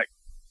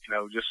you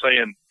know, just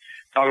saying,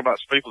 talking about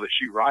some people that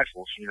shoot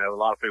rifles, you know, a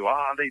lot of people,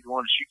 I need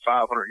one to shoot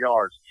 500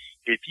 yards.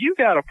 If you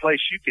got a place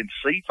you can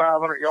see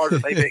 500 yards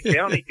in Amite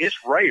County, it's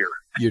rare.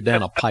 You're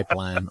down a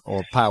pipeline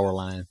or a power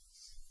line.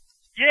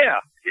 Yeah.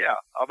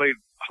 I mean,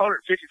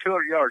 150,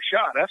 200 yard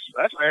shot,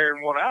 that's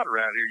airing one out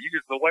around here. You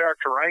just, the way our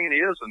terrain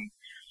is, and,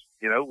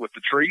 you know, with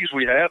the trees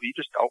we have, you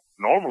just don't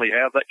normally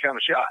have that kind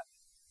of shot.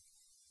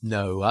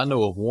 No, I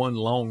know of one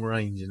long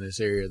range in this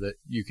area that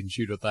you can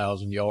shoot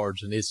 1,000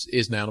 yards, and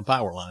it's down a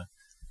power line.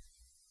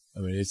 I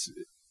mean,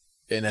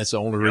 and that's the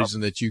only reason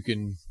that you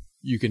can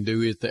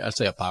do it. I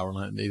say a power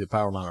line, either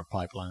power line or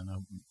pipeline,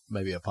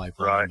 maybe a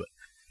pipeline. Right. But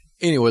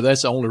anyway,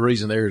 that's the only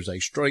reason there is a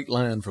straight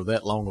line for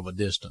that long of a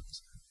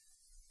distance.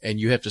 And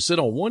you have to sit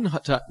on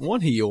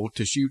one hill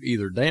to shoot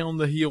either down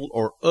the hill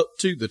or up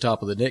to the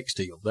top of the next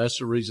hill. That's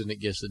the reason it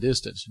gets the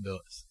distance it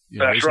does. You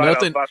know, that's right.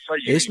 Nothing, I was about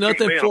to say, it's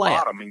nothing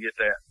flat. And get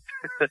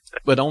that.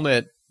 But on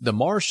the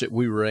marsh that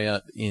we were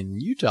at in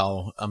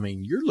Utah, I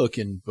mean, you're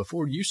looking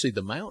before you see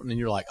the mountain and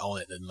you're like, oh,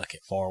 that doesn't look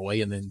that far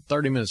away. And then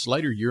 30 minutes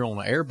later, you're on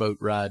an airboat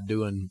ride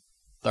doing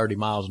 30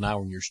 miles an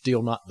hour and you're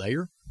still not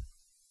there.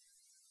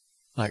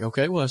 Like,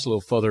 okay, well, that's a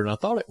little further than I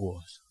thought it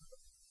was.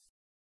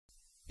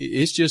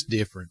 It's just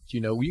different.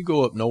 You know, you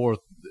go up north,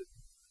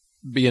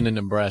 being in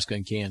Nebraska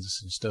and Kansas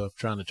and stuff,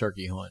 trying to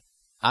turkey hunt.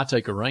 I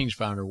take a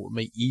rangefinder with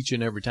me each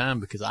and every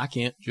time because I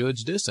can't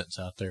judge distance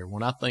out there.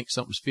 When I think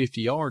something's 50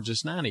 yards,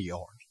 it's 90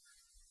 yards.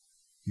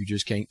 You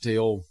just can't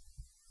tell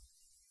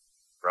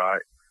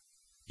Right.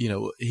 You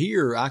know,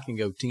 here I can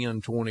go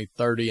 10, 20,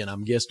 30, and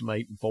I'm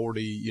guesstimating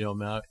 40. You know,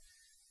 now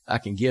I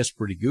can guess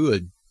pretty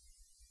good.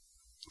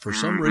 For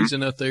some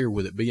reason up there,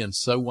 with it being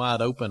so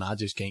wide open, I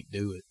just can't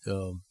do it.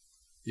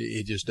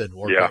 It just doesn't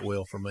work that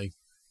well for me.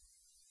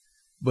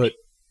 But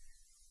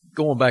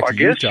going back to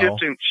Utah, I guess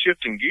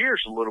shifting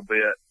gears a little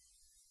bit.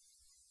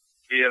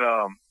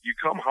 You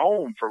come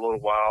home for a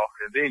little while,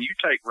 and then you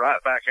take right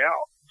back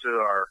out to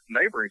our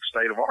neighboring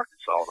state of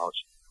Arkansas, don't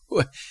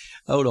you?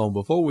 Hold on.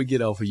 Before we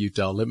get off of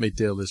Utah, let me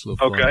tell this little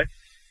funny. Okay.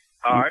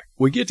 All right.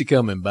 We get to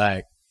coming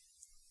back,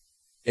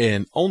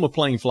 and on the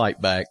plane flight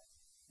back,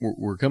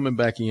 we're coming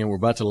back in. We're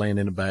about to land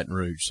in Baton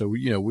Rouge. So,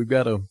 you know, we've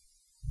got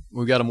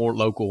a more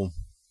local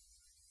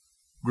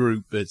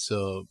group that's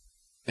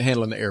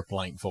handling the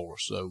airplane for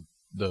us. So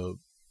the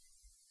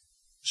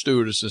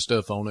stewardess and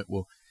stuff on it.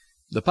 Well,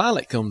 the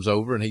pilot comes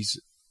over and he's,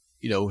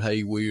 you know,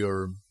 hey, we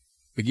are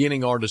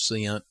beginning our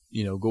descent.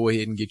 You know, go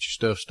ahead and get your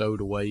stuff stowed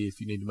away if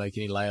you need to make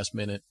any last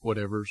minute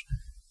whatevers.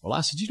 Well,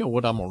 I said, you know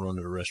what? I'm going to run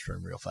to the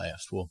restroom real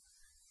fast. Well,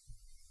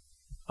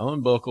 I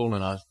unbuckle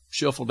and I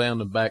shuffle down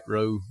the back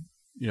row,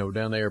 you know,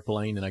 down the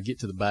airplane, and I get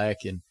to the back,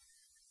 and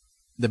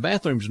the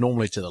bathroom's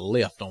normally to the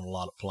left on a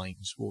lot of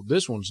planes. Well,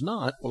 this one's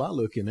not. Well, I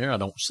look in there. I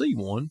don't see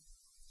one.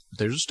 But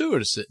there's a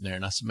stewardess sitting there,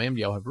 and I said, ma'am,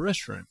 do y'all have a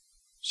restroom?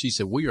 She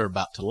said, we are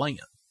about to land.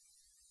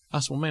 I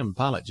said, well, ma'am, the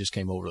pilot just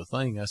came over the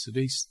thing. I said,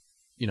 he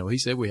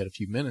said we had a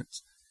few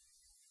minutes.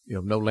 You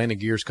know, no landing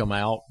gears come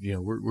out. You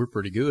know, we're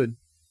pretty good.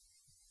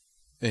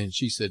 And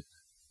she said,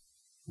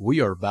 we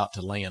are about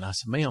to land. I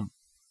said, ma'am,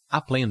 I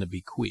plan to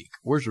be quick.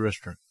 Where's the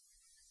restroom?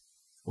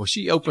 Well,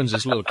 she opens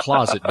this little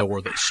closet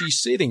door that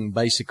she's sitting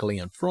basically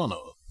in front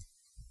of.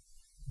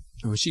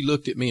 And when she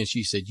looked at me and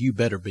she said, you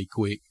better be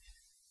quick.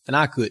 And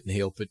I couldn't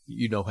help it.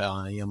 You know how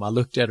I am. I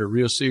looked at her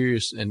real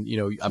serious, and, you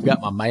know, I've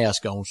got my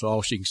mask on, so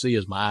all she can see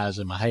is my eyes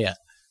and my hat.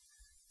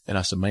 And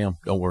I said, ma'am,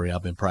 don't worry,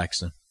 I've been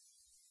practicing.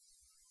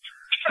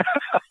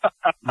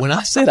 When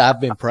I said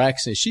I've been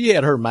practicing, she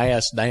had her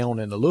mask down,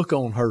 and the look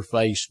on her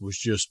face was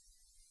just,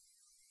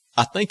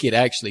 I think it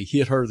actually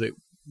hit her that,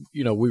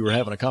 you know, we were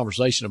having a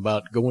conversation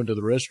about going to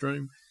the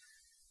restroom.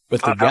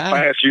 But the guy, how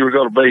fast you were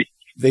going to be.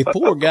 The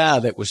poor guy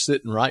that was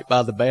sitting right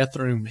by the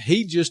bathroom,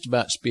 he just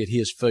about spit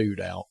his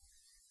food out.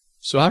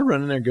 So I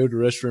run in there and go to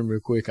the restroom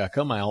real quick. I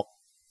come out,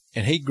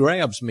 and he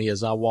grabs me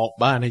as I walk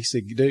by, and he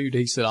said, dude,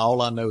 he said,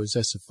 all I know is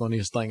that's the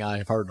funniest thing I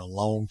have heard in a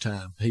long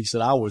time. He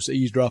said, I was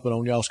eavesdropping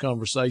on y'all's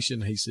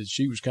conversation. He said,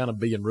 she was kind of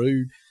being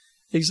rude.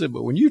 He said,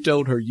 but when you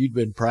told her you'd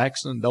been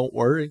practicing, don't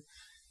worry.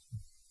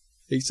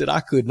 He said,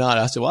 I could not.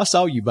 I said, well, I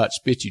saw you about to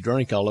spit your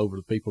drink all over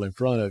the people in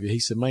front of you. He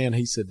said, man,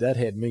 he said, that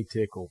had me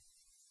tickled.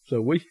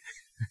 So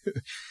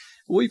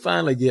we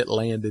finally get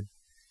landed.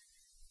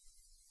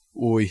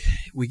 We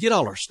get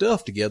all our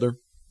stuff together,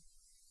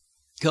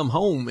 come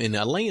home, and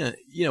I land,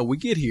 you know, we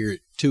get here at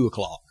 2:00,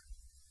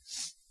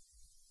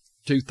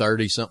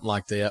 2:30, something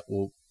like that.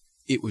 Well,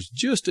 it was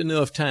just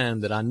enough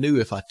time that I knew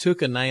if I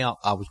took a nap,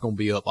 I was going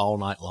to be up all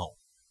night long.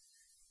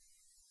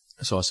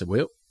 So I said,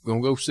 well, we're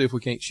going to go see if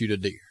we can't shoot a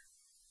deer.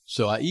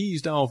 So I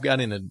eased off, got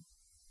in a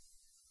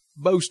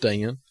bow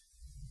stand,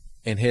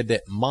 and had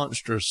that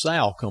monstrous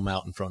sow come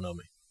out in front of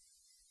me,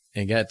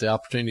 and got the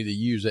opportunity to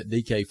use that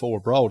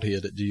DK4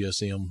 broadhead that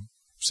GSM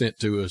sent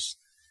to us.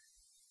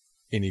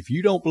 And if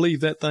you don't believe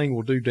that thing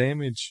will do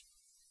damage,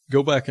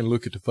 go back and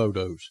look at the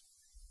photos.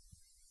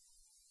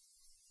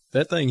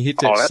 That thing hit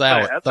that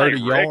sow at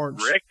 30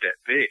 yards. Wrecked that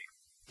big.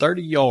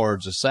 30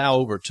 yards, a sow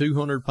over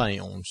 200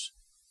 pounds,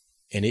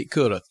 and it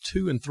cut a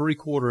 2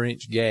 3/4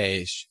 inch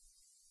gash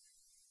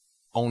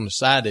on the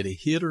side that it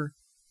hit her,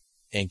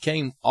 and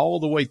came all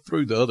the way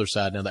through the other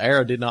side. Now, the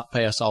arrow did not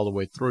pass all the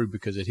way through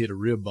because it hit a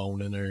rib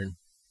bone in there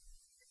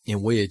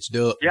and wedged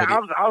up. Yeah,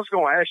 I was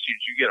going to ask you,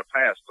 did you get a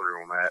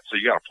pass-through on that? So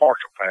you got a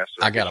partial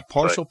pass-through. I got a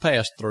partial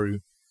pass-through,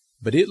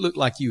 but it looked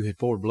like you had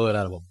poured blood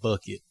out of a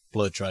bucket,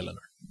 blood trailing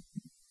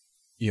her.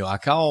 You know, I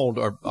called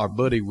our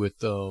buddy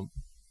with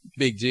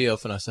Big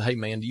Jeff, and I said, hey,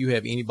 man, do you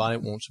have anybody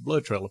that wants a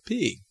blood trail of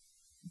pig?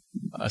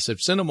 I said,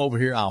 send them over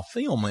here. I'll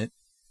film it.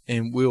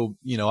 And we'll,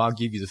 you know, I'll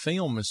give you the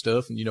film and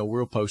stuff, and, you know,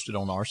 we'll post it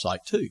on our site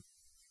too.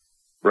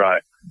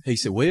 Right. He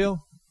said,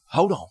 well,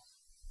 hold on.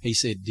 He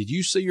said, did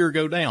you see her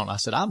go down? I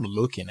said, I'm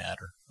looking at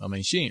her. I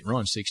mean, she ain't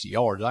run 60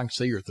 yards. I can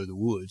see her through the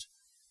woods.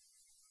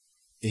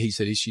 He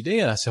said, is she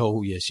dead? I said,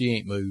 oh, yeah, she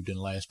ain't moved in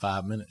the last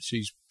 5 minutes.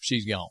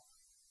 She's gone.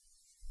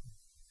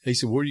 He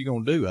said, what are you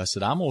going to do? I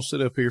said, I'm going to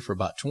sit up here for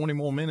about 20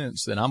 more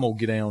minutes, then I'm going to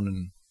get down,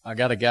 and I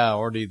got a guy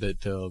already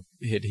that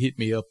had hit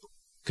me up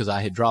because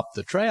I had dropped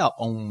the trap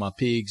on my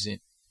pigs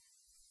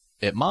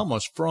at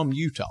Mama's from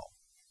Utah.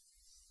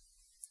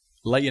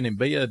 Laying in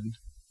bed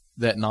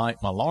that night,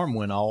 my alarm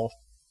went off.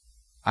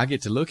 I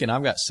get to looking,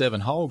 I've got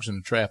 7 hogs in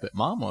the trap at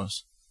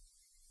Mama's.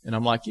 And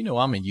I'm like, you know,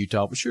 I'm in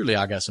Utah, but surely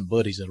I got some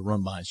buddies that'll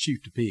run by and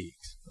shoot the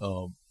pigs.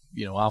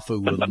 You know, I'll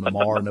fool with them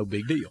tomorrow, no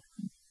big deal.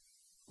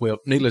 Well,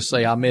 needless to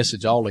say, I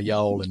messaged all of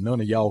y'all, and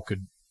none of y'all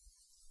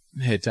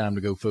had time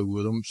to go fool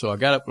with them. So I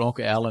got up with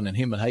Uncle Alan, and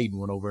him and Hayden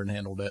went over and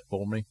handled that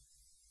for me.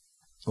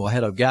 Well, I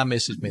had a guy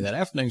message me that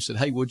afternoon and said,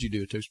 "Hey, what'd you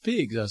do to those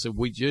pigs?" I said,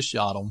 "We just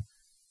shot them.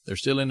 They're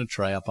still in the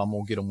trap. I'm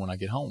going to get them when I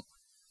get home.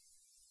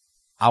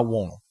 I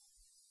want them."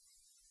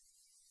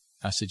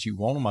 I said, "You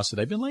want them?" I said,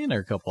 "They've been laying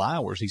there a couple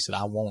hours." He said,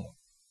 "I want them."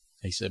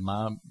 He said,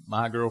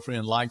 my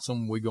girlfriend likes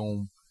them. We're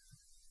going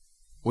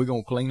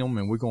to clean them,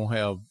 and we're going to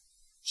have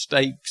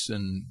steaks,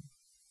 and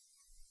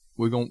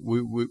we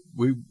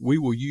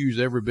will use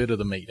every bit of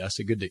the meat." I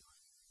said, "Good deal."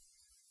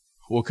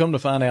 Well, come to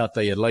find out,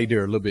 they had laid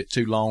there a little bit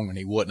too long and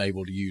he wasn't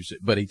able to use it.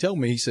 But he told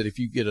me, he said, "If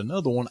you get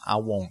another one, I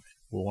want it."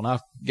 Well, when I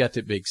got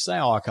that big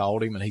sow, I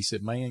called him and he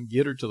said, "Man,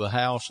 get her to the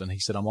house." And he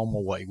said, "I'm on my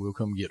way. We'll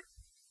come get her."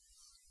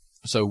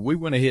 So we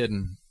went ahead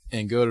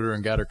and gutted her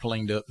and got her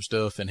cleaned up and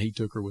stuff, and he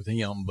took her with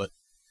him. But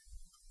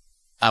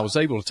I was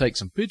able to take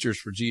some pictures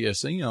for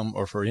GSM,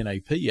 or for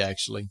NAP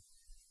actually,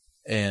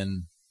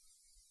 and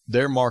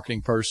their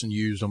marketing person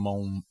used them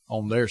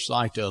on their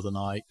site the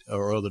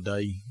other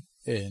day.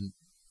 And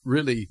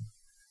really,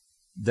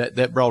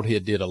 that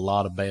broadhead did a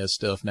lot of bad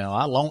stuff. Now,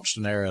 I launched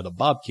an arrow at a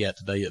bobcat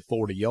today at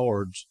 40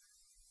 yards,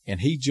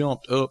 and he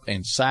jumped up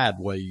and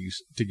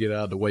sideways to get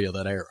out of the way of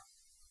that arrow.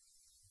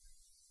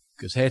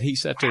 Because had he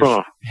sat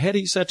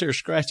there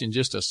scratching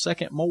just a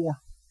second more,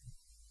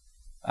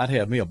 I'd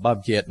have me a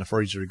bobcat in the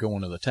freezer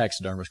going to the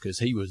taxidermist, because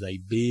he was a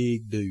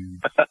big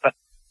dude.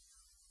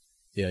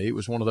 Yeah, it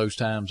was one of those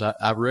times.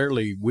 I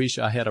rarely wish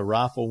I had a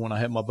rifle when I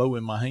have my bow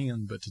in my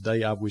hand, but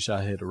today I wish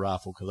I had a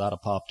rifle, because I'd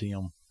have popped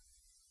him.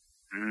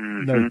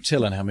 Mm-hmm. No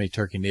telling how many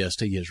turkey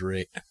nests he has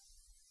wrecked.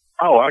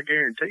 Oh, I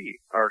guarantee you.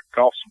 Or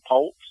cough some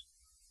poults.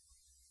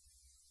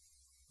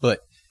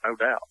 But no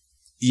doubt.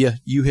 Yeah,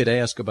 you had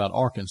asked about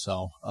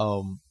Arkansas.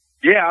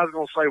 Yeah, I was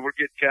going to say, we're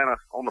getting kind of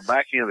on the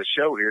back end of the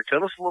show here.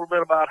 Tell us a little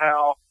bit about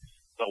how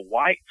the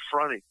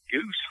white-fronted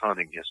goose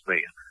hunting has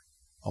been.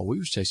 Oh, we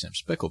was chasing them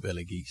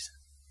speckle-belly geese.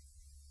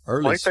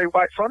 Ain't they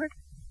white-fronted?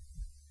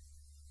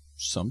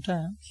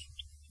 Sometimes.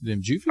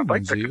 Them Juvie ones is. I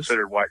think they're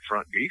considered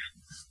white-front geese.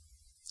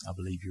 I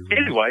believe you're right.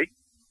 Anyway,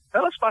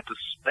 tell us about the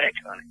speck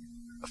hunting.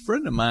 A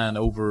friend of mine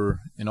over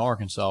in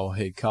Arkansas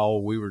had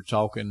called. We were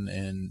talking,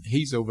 and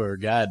he's over there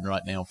guiding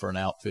right now for an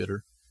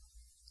outfitter.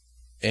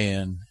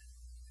 And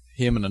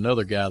him and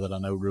another guy that I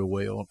know real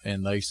well,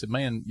 and they said,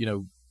 "Man, why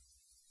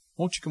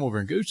don't you come over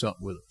and goose hunt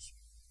with us?"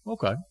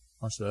 Okay.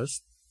 I said,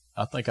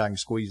 I think I can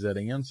squeeze that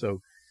in.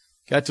 So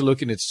got to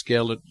looking at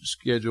the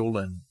schedule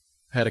and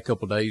had a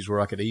couple of days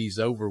where I could ease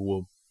over.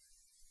 Well,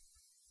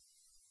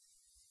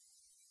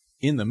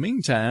 in the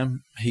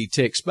meantime, he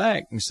texted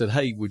back and said,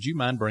 "Hey, would you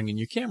mind bringing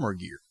your camera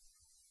gear?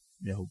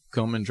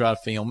 Come and try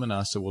to film." And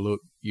I said, "Well,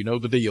 look, you know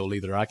the deal.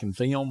 Either I can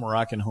film or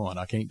I can hunt.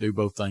 I can't do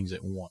both things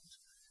at once."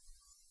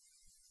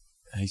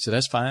 And he said,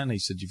 "That's fine." He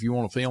said, "If you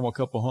want to film a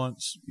couple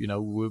hunts,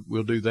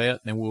 we'll do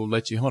that, and we'll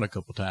let you hunt a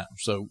couple times."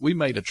 So we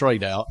made a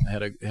trade out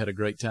and had a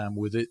great time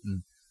with it,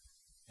 and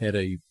had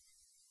a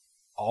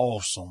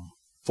awesome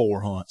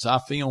 4 hunts. I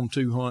filmed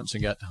 2 hunts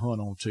and got to hunt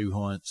on 2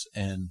 hunts,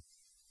 and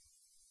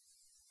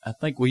I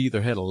think we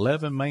either had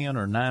 11-man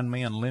or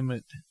 9-man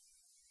limit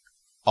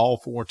all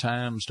 4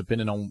 times,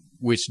 depending on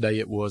which day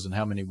it was and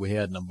how many we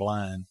had in a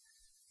blind.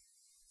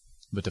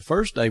 But the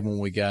first day when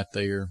we got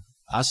there,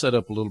 I set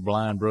up a little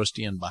blind brushed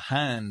in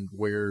behind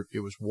where it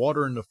was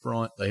water in the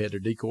front. They had their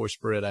decoy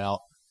spread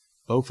out.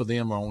 Both of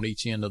them are on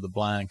each end of the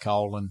blind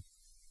calling.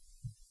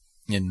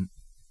 And,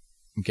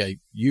 okay,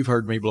 you've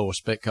heard me blow a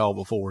speck call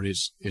before.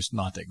 It's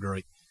not that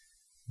great.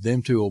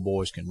 Them 2 old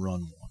boys can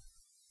run one.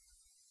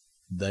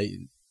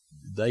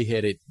 They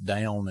had it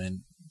down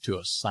and to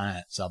a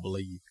science, I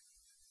believe.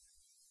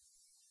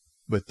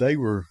 But they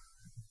were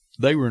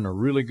in a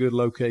really good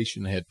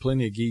location. They had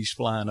plenty of geese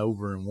flying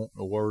over and wanting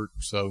to work.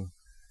 So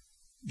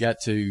got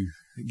to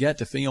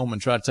film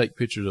and try to take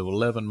pictures of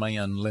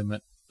 11-man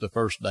limit the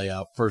first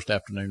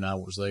afternoon I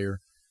was there.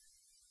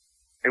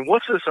 And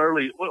what's this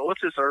early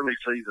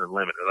season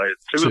limit? Are they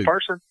 2 a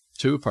person?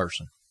 2 a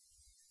person.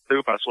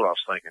 2, that's what I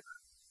was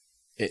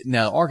thinking.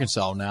 Now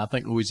Arkansas, I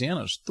think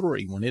Louisiana's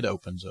 3 when it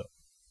opens up.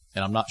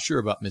 And I'm not sure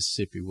about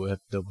Mississippi. We'll have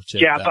to double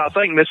check. Yeah, I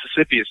think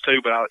Mississippi is 2,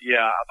 but I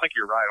think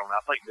you're right on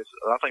that.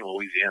 I think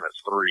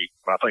Louisiana's 3,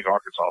 but I think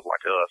Arkansas is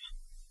like us.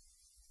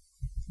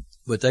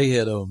 But they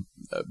had a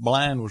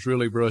blind was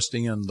really brushed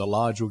in. The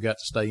lodge we got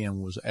to stay in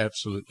was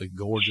absolutely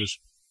gorgeous.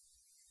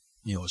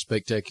 A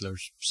spectacular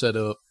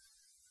setup.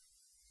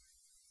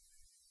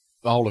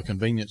 All the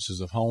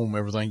conveniences of home,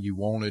 everything you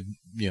wanted.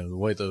 The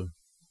way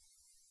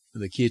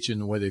the kitchen,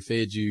 the way they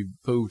fed you,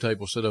 pool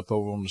table set up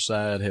over on the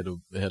side, had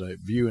a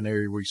viewing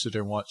area where you sit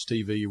there and watch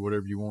TV or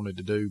whatever you wanted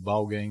to do,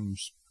 ball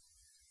games.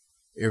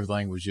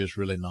 Everything was just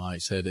really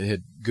nice.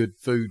 Had good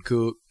food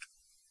cooked,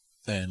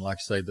 and like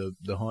I say,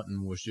 the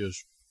hunting was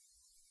just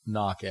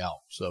knockout.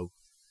 So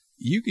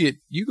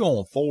you go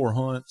on 4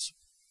 hunts,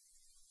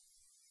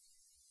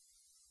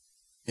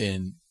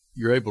 and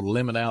you're able to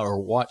limit out or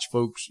watch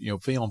folks,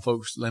 film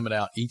folks limit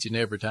out each and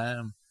every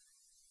time.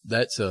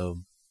 That's a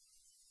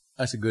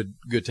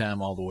good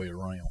time all the way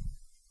around.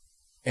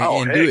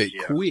 And do it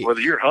quick. Whether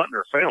you're hunting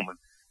or filming.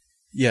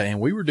 Yeah, and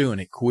we were doing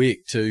it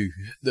quick too.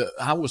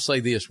 I will say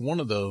this,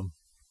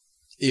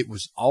 it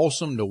was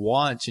awesome to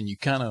watch. And you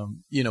kind of,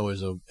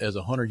 as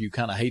a hunter, you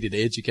kind of hated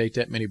to educate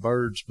that many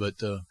birds, but,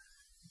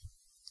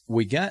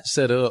 we got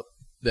set up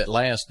that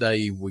last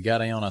day. We got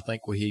down, I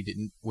think we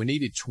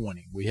needed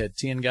 20. We had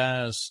 10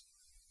 guys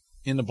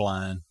in the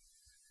blind,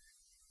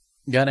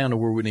 got down to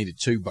where we needed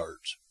 2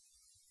 birds.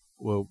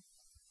 Well,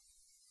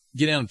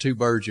 get down to 2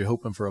 birds, you're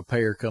hoping for a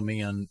pair come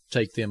in,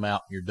 take them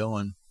out, and you're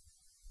done.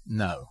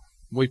 No.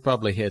 We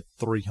probably had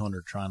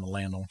 300 trying to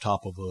land on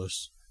top of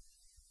us,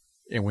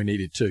 and we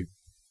needed 2.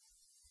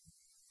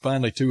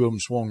 Finally, 2 of them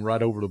swung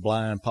right over the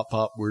blind, pop,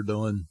 pop, we're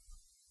done.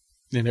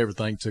 Then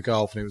everything took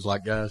off, and it was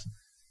like, guys,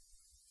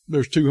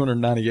 there's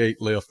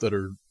 298 left that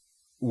are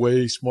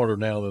way smarter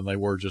now than they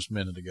were just a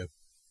minute ago.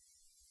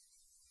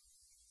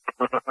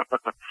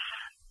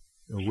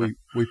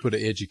 We put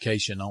an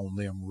education on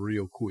them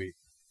real quick.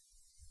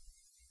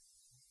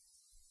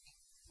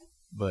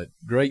 But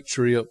great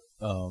trip.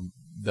 The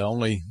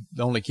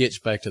only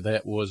catch back to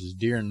that was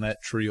during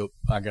that trip,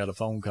 I got a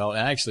phone call.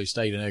 I actually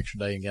stayed an extra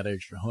day and got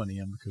extra honey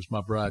in because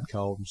my bride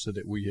called and said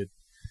that we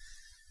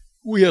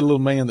had a little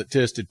man that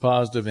tested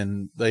positive,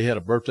 and they had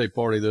a birthday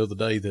party the other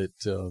day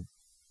that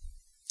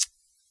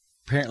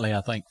apparently I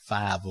think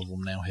 5 of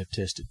them now have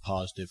tested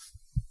positive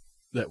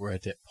that were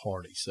at that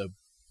party. So,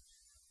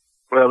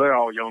 well, they're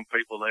all young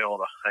people. They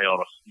ought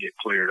to get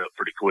cleared up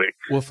pretty quick.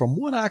 Well, from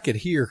what I could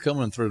hear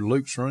coming through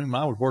Luke's room,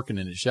 I was working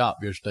in the shop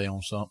yesterday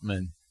on something,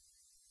 and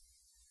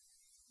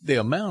the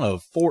amount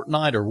of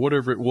Fortnite or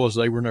whatever it was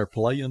they were in there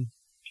playing,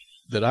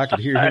 that I could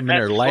hear him in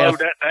there laughing.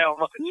 Slow that down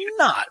much.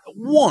 Not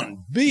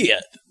one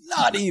bit.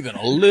 Not even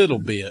a little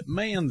bit.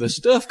 Man, the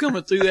stuff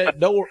coming through that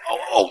door.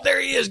 Oh, there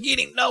he is. Get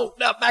him. No,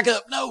 back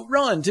up. No,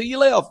 run to your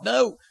left.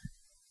 No.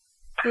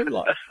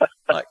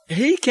 Like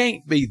he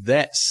can't be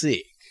that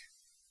sick.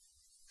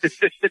 I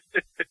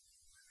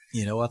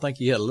think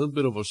he had a little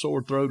bit of a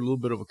sore throat, a little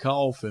bit of a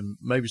cough, and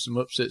maybe some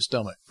upset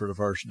stomach for the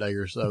first day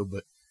or so.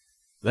 But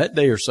that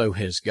day or so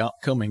has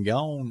come and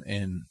gone,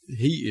 and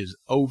he is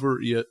over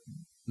it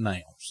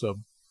now. So,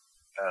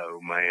 oh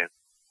man.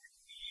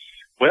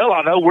 Well,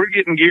 I know we're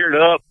getting geared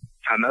up.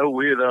 I know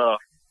we'd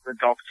been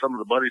talking to some of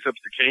the buddies up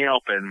at the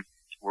camp, and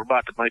we're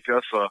about to make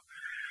us a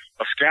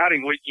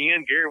scouting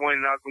weekend. Gary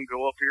Wayne and I are going to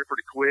go up here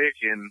pretty quick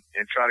and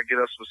try to get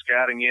us some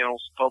scouting in on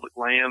some public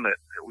land that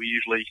we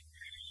usually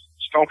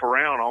stomp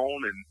around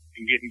on and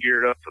getting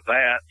geared up for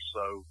that.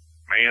 So,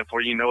 man,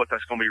 before you know it,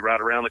 that's going to be right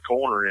around the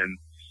corner.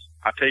 And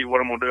I tell you what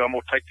I'm going to do. I'm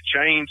going to take the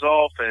chains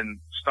off and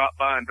stop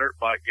buying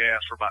dirt bike gas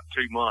for about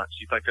 2 months.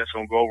 You think that's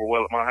going to go over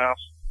well at my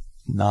house?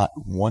 Not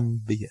one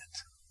bit.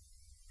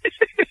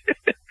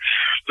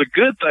 The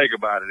good thing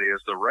about it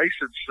is the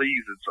racing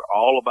seasons are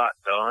all about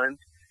done,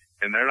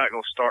 and they're not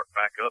going to start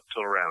back up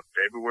till around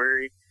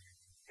February.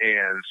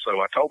 And so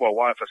I told my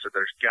wife, I said,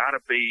 there's got to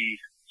be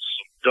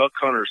some duck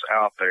hunters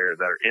out there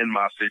that are in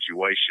my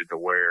situation to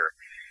where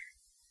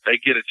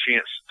they get a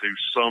chance to do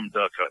some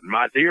duck hunting.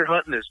 My deer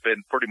hunting has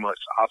been pretty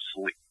much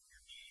obsolete,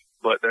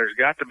 but there's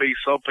got to be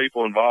some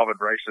people involved in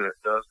racing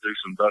that does do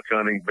some duck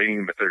hunting,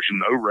 being that there's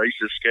no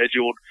races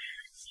scheduled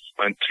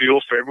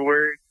until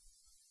February.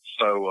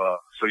 So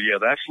yeah,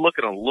 that's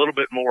looking a little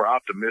bit more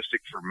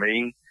optimistic for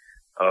me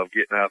of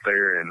getting out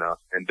there and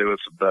doing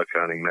some duck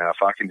hunting. Now,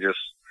 if I can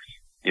just,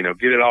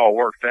 get it all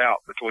worked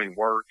out between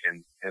work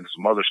and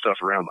some other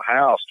stuff around the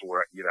house to where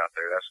I can get out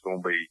there, that's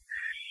going to be,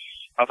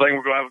 I think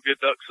we're going to have a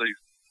good duck season.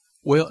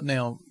 Well,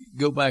 now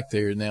go back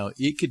there. Now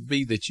it could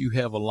be that you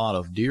have a lot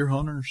of deer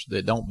hunters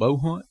that don't bow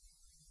hunt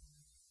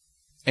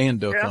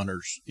and duck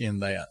hunters in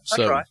that. That's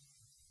so, right.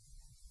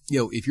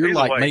 If you're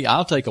like me,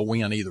 I'll take a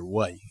win either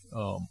way.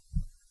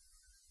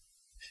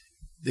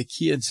 The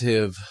kids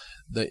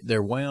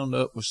they're wound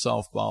up with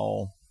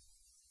softball.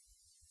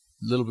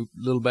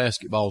 Little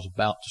basketball's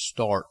about to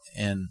start.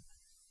 And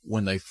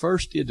when they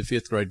first did the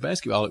 5th grade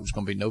basketball, it was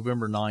going to be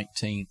November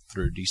 19th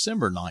through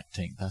December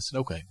 19th. I said,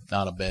 okay,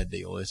 not a bad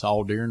deal. It's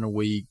all during the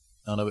week.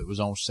 None of it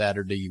was on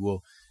Saturday.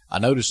 Well, I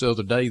noticed the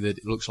other day that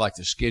it looks like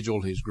the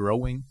schedule is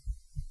growing.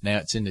 Now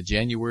it's into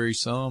January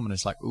some, and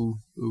it's like, ooh,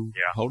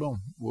 yeah. Hold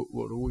on.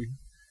 What are we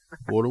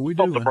doing?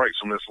 Pump the brakes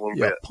on this a little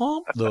bit.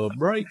 Pump the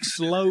brakes,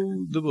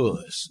 slow the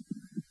bus.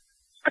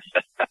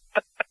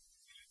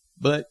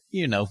 But,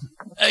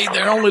 hey,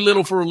 they're only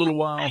little for a little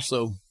while,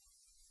 so.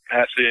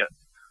 That's it.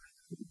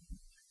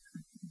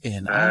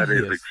 And that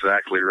is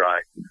exactly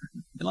right.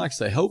 And like I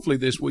say, hopefully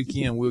this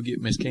weekend we'll get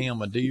Miss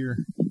Cam a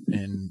deer,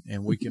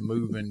 and we can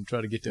move and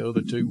try to get the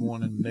other 2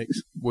 one in the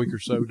next week or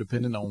so,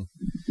 depending on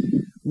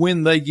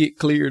when they get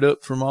cleared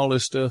up from all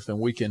this stuff, and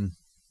we can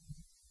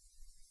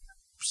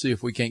see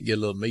if we can't get a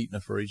little meat in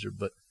the freezer.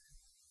 But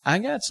I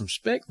got some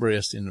speck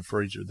breasts in the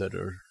freezer that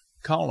are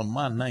calling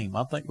my name.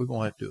 I think we're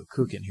going to have to do a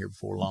cooking here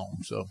before long.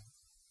 So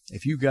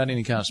if you got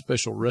any kind of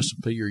special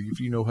recipe, or if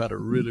you know how to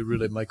really,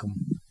 really make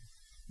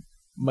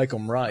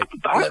them right,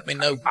 let me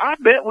know. I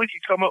bet we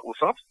could come up with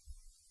something.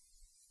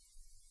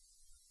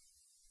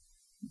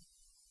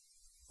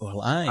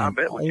 Well,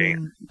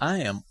 I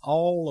am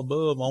all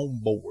above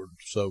on board.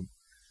 So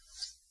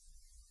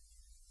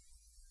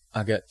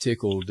I got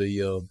tickled.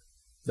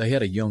 they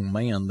had a young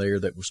man there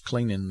that was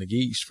cleaning the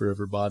geese for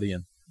everybody,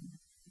 and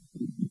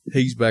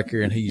he's back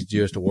here and he's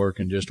just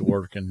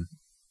working.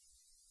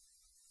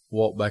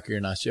 Walked back here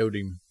and I showed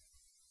him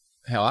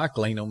how I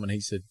clean them, and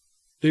he said,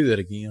 "Do that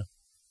again."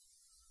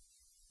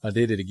 I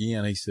did it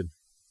again. He said,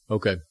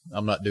 "Okay,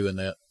 I'm not doing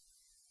that."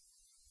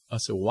 I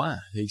said, "Why?"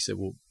 He said,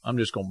 "Well, I'm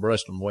just going to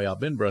brush them the way I've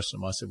been brushing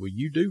them." I said, "Well,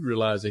 you do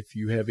realize if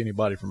you have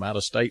anybody from out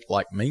of state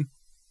like me,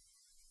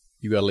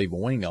 you got to leave a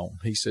wing on."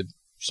 He said,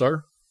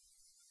 "Sir,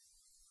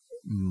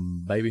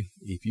 baby,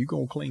 if you're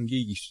going to clean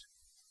geese,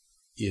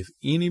 if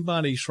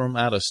anybody's from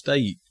out of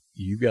state,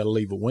 you got to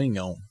leave a wing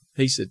on."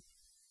 He said,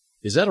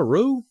 "Is that a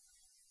rule?"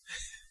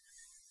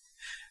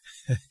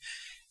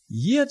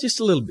 Yeah, just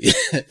a little bit.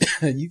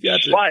 You got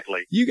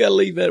to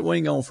leave that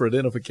wing on for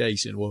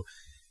identification. Well,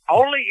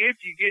 only if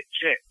you get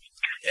checked.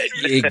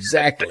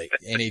 Exactly.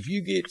 And if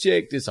you get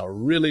checked, it's a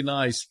really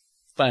nice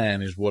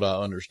fine, is what I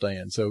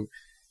understand. So,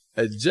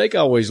 Jake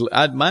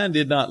mine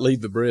did not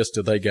leave the breast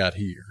till they got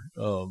here.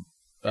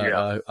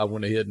 I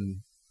went ahead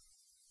and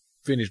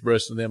finished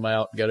breasting them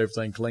out, got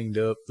everything cleaned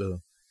up. The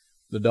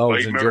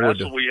dogs enjoyed it.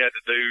 That's what we had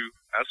to do.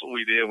 That's what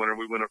we did whenever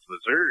we went up to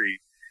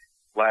Missouri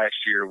last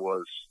year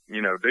was,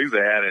 do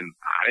that. And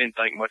I didn't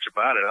think much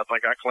about it. I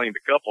think I cleaned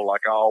a couple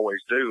like I always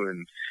do.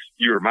 And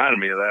you reminded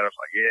me of that. I was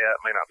like, yeah,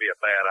 it may not be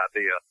a bad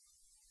idea.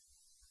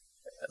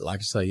 Like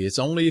I say, it's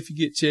only if you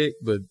get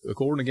checked, but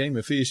according to Game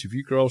and Fish, if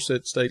you cross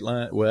that state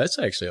line, well, that's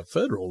actually a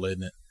federal,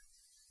 isn't it?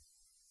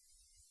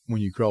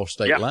 When you cross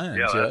state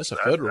lines, that's a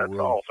federal rule. That's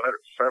all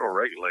federal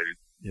regulated.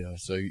 Yeah,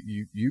 so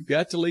you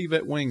got to leave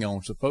that wing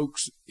on. So,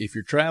 folks, if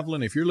you're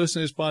traveling, if you're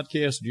listening to this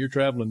podcast and you're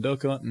traveling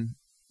duck hunting,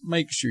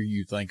 make sure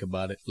you think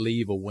about it.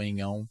 Leave a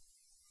wing on.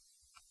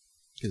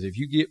 Because if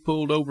you get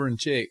pulled over and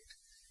checked,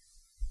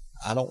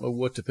 I don't know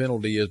what the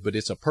penalty is, but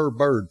it's a per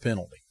bird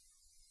penalty.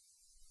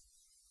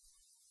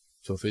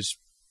 So if it's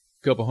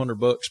a couple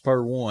 $100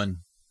 per one,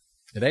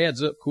 it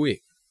adds up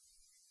quick,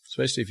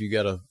 especially if you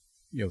got a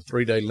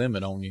 3-day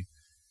limit on you,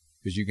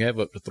 because you can have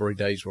up to 3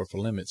 days worth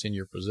of limits in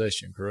your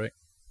possession, correct?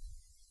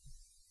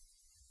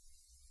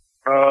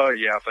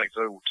 Yeah, I think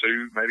so.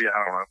 2, maybe.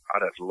 I don't know.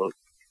 I'd have to look.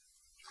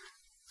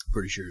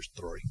 Pretty sure it's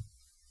 3.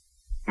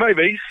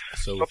 Maybe.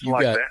 So something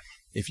like that.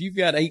 If you've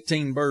got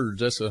 18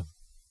 birds, that's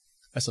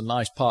a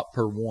nice pop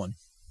per one.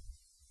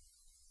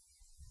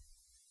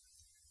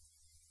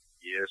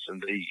 Yes,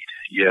 indeed.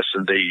 Yes,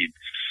 indeed.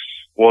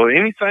 Well,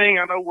 anything,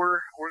 I know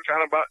we're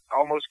kind of about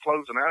almost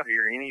closing out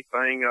here.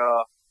 Anything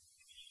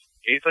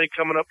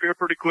coming up here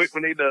pretty quick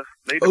we need to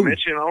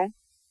mention on?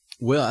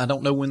 Well, I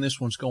don't know when this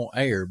one's going to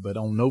air, but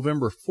on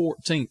November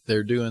 14th,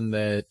 they're doing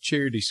that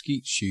charity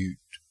skeet shoot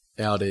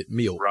out at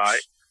Mills.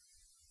 Right.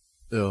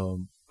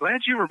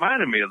 Glad you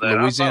reminded me of that.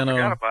 Louisiana, I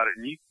forgot about it,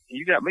 and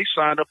you got me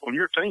signed up on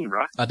your team,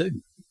 right? I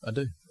do.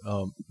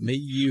 Me,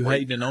 you,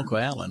 Hayden, and Uncle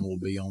Alan will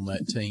be on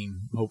that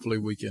team. Hopefully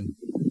we can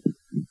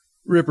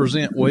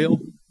represent well.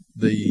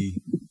 The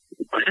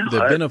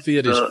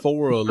benefit is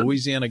for a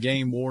Louisiana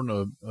game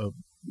warden, a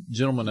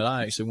gentleman that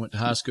I actually went to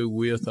high school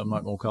with. I'm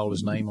not going to call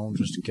his name on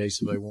just in case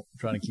they won't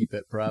trying to keep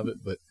that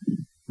private, but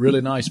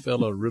really nice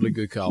fella, really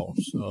good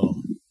cause.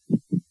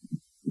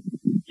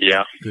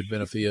 Yeah. Good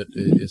benefit.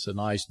 It's a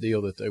nice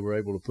deal that they were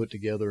able to put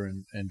together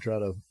and try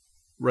to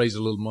raise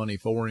a little money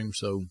for him.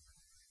 So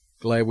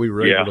glad we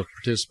were able to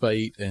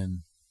participate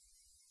and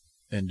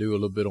do a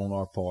little bit on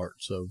our part.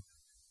 So.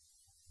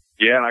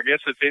 Yeah, and I guess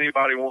if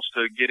anybody wants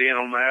to get in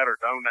on that or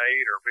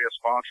donate or be a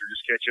sponsor,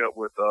 just catch up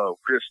with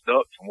Chris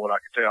Duck. From what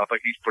I can tell, I think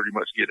he's pretty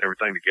much getting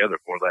everything together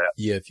for that.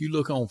 Yeah, if you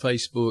look on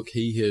Facebook,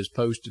 he has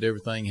posted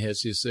everything,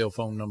 has his cell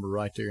phone number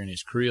right there, and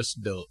it's Chris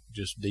Duck,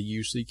 just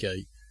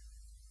D-U-C-K.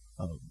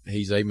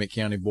 He's a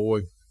McCounty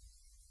boy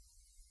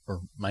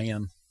or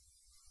man,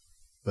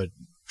 but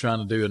trying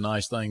to do a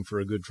nice thing for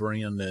a good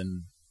friend.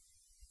 And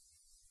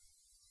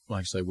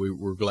like I say,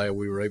 we're glad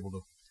we were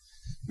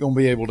going to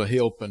be able to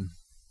help and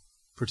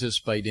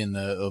participate in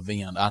the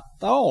event. I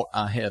thought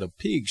I had a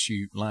pig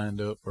shoot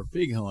lined up or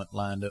pig hunt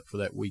lined up for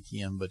that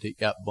weekend, but it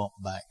got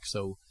bumped back.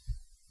 So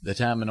the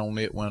timing on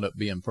it wound up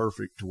being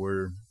perfect to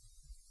where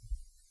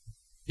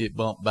it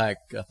bumped back,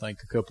 I think,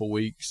 a couple of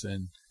weeks,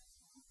 and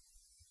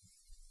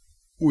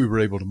we were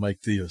able to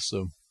make this.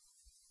 So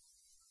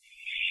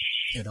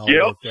it all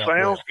worked out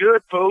sounds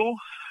good, Poole.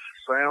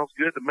 Sounds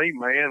good to me,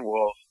 man.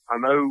 Well, I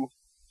know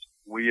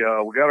we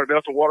got our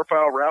Delta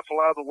Waterfowl raffle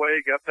out of the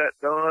way, got that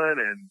done,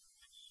 and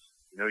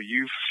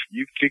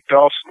you've kicked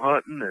off some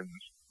hunting, and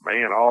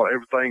man,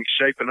 everything's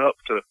shaping up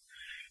to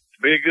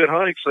be a good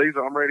hunting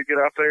season. I'm ready to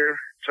get out there,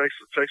 chase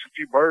a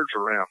few birds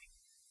around.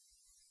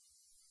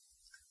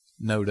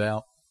 No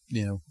doubt.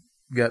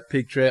 Got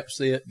pig trap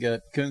set,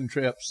 got coon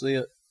trap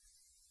set.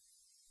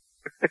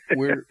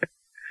 We're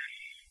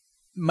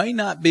may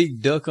not be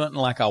duck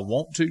hunting like I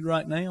want to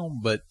right now,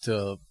 but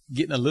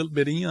getting a little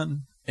bit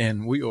in,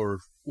 and we are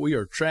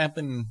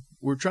trapping.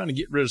 We're trying to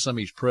get rid of some of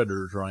these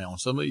predators around,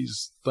 some of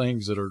these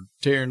things that are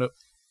tearing up.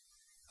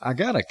 I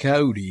got a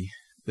coyote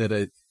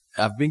that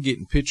I've been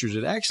getting pictures.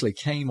 It actually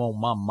came on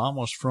my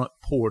mama's front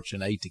porch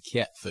and ate the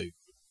cat food.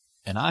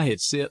 and I had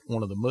set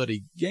one of the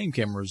muddy game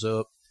cameras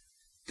up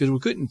because we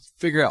couldn't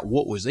figure out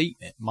what was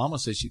eating it. Mama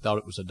said she thought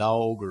it was a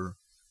dog, or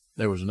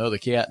there was another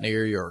cat in the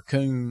area, or a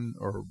coon,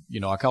 or,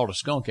 I caught a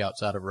skunk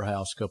outside of her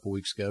house a couple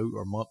weeks ago,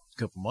 or a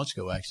couple months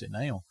ago actually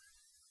now.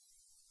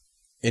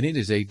 And it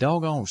is a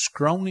doggone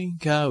scrawny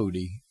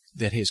coyote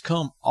that has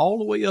come all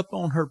the way up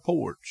on her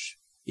porch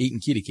eating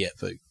kitty cat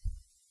food.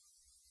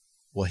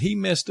 Well, he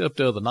messed up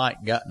the other night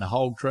and got in a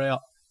hog trap.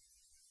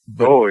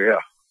 But oh,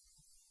 yeah.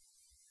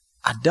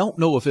 I don't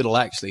know if it'll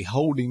actually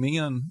hold him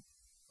in,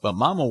 but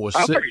Mama was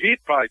I figured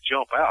he'd probably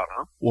jump out,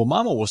 huh? Well,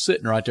 Mama was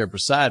sitting right there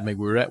beside me.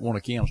 We were at one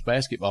of Cam's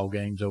basketball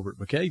games over at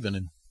McCaven,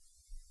 and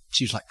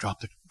she was like,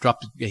 drop the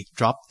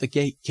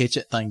gate, catch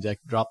that thing, Jack,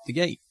 drop the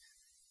gate.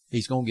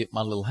 He's going to get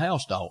my little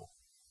house dog.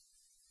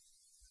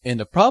 And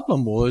the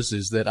problem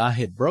is that I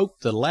had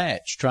broke the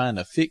latch trying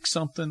to fix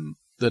something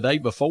the day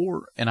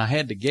before, and I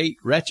had the gate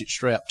ratchet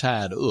strap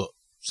tied up.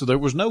 So there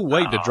was no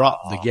way to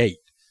drop the gate.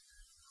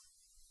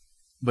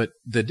 But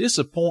the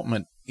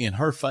disappointment in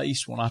her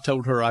face when I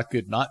told her I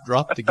could not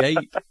drop the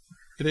gate,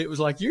 and it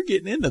was like, you're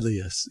getting into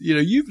this.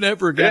 You've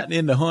never gotten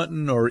into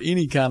hunting or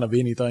any kind of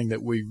anything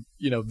that we,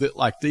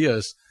 like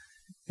this.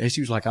 And she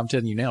was like, I'm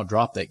telling you now,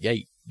 drop that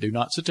gate. Do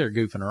not sit there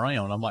goofing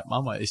around. I'm like,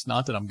 Mama, it's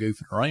not that I'm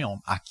goofing around.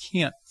 I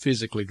can't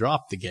physically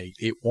drop the gate.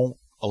 It won't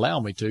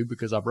allow me to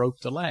because I broke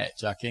the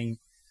latch. I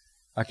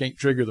can't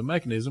trigger the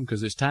mechanism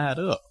because it's tied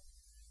up.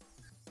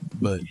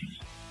 But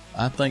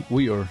I think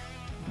we are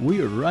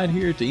right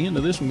here at the end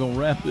of this one. Going to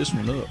wrap this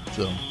one up.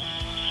 So,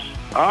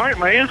 all right,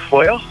 man.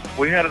 Well,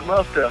 we had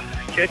enough to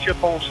catch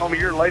up on some of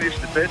your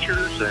latest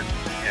adventures and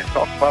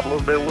talk about a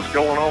little bit of what's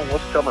going on,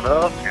 what's coming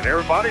up. And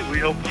everybody, we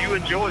hope you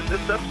enjoyed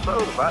this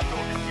episode of Outdoor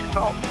Country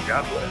Talk.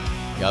 God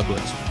bless. God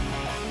bless.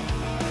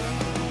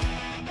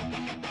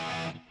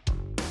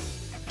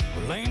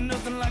 Well, ain't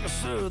nothing like a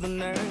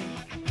southern air,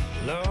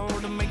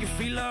 Lord, to make you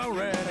feel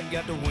alright. I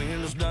got the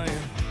windows down,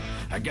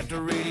 I got the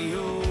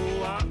radio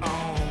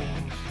on.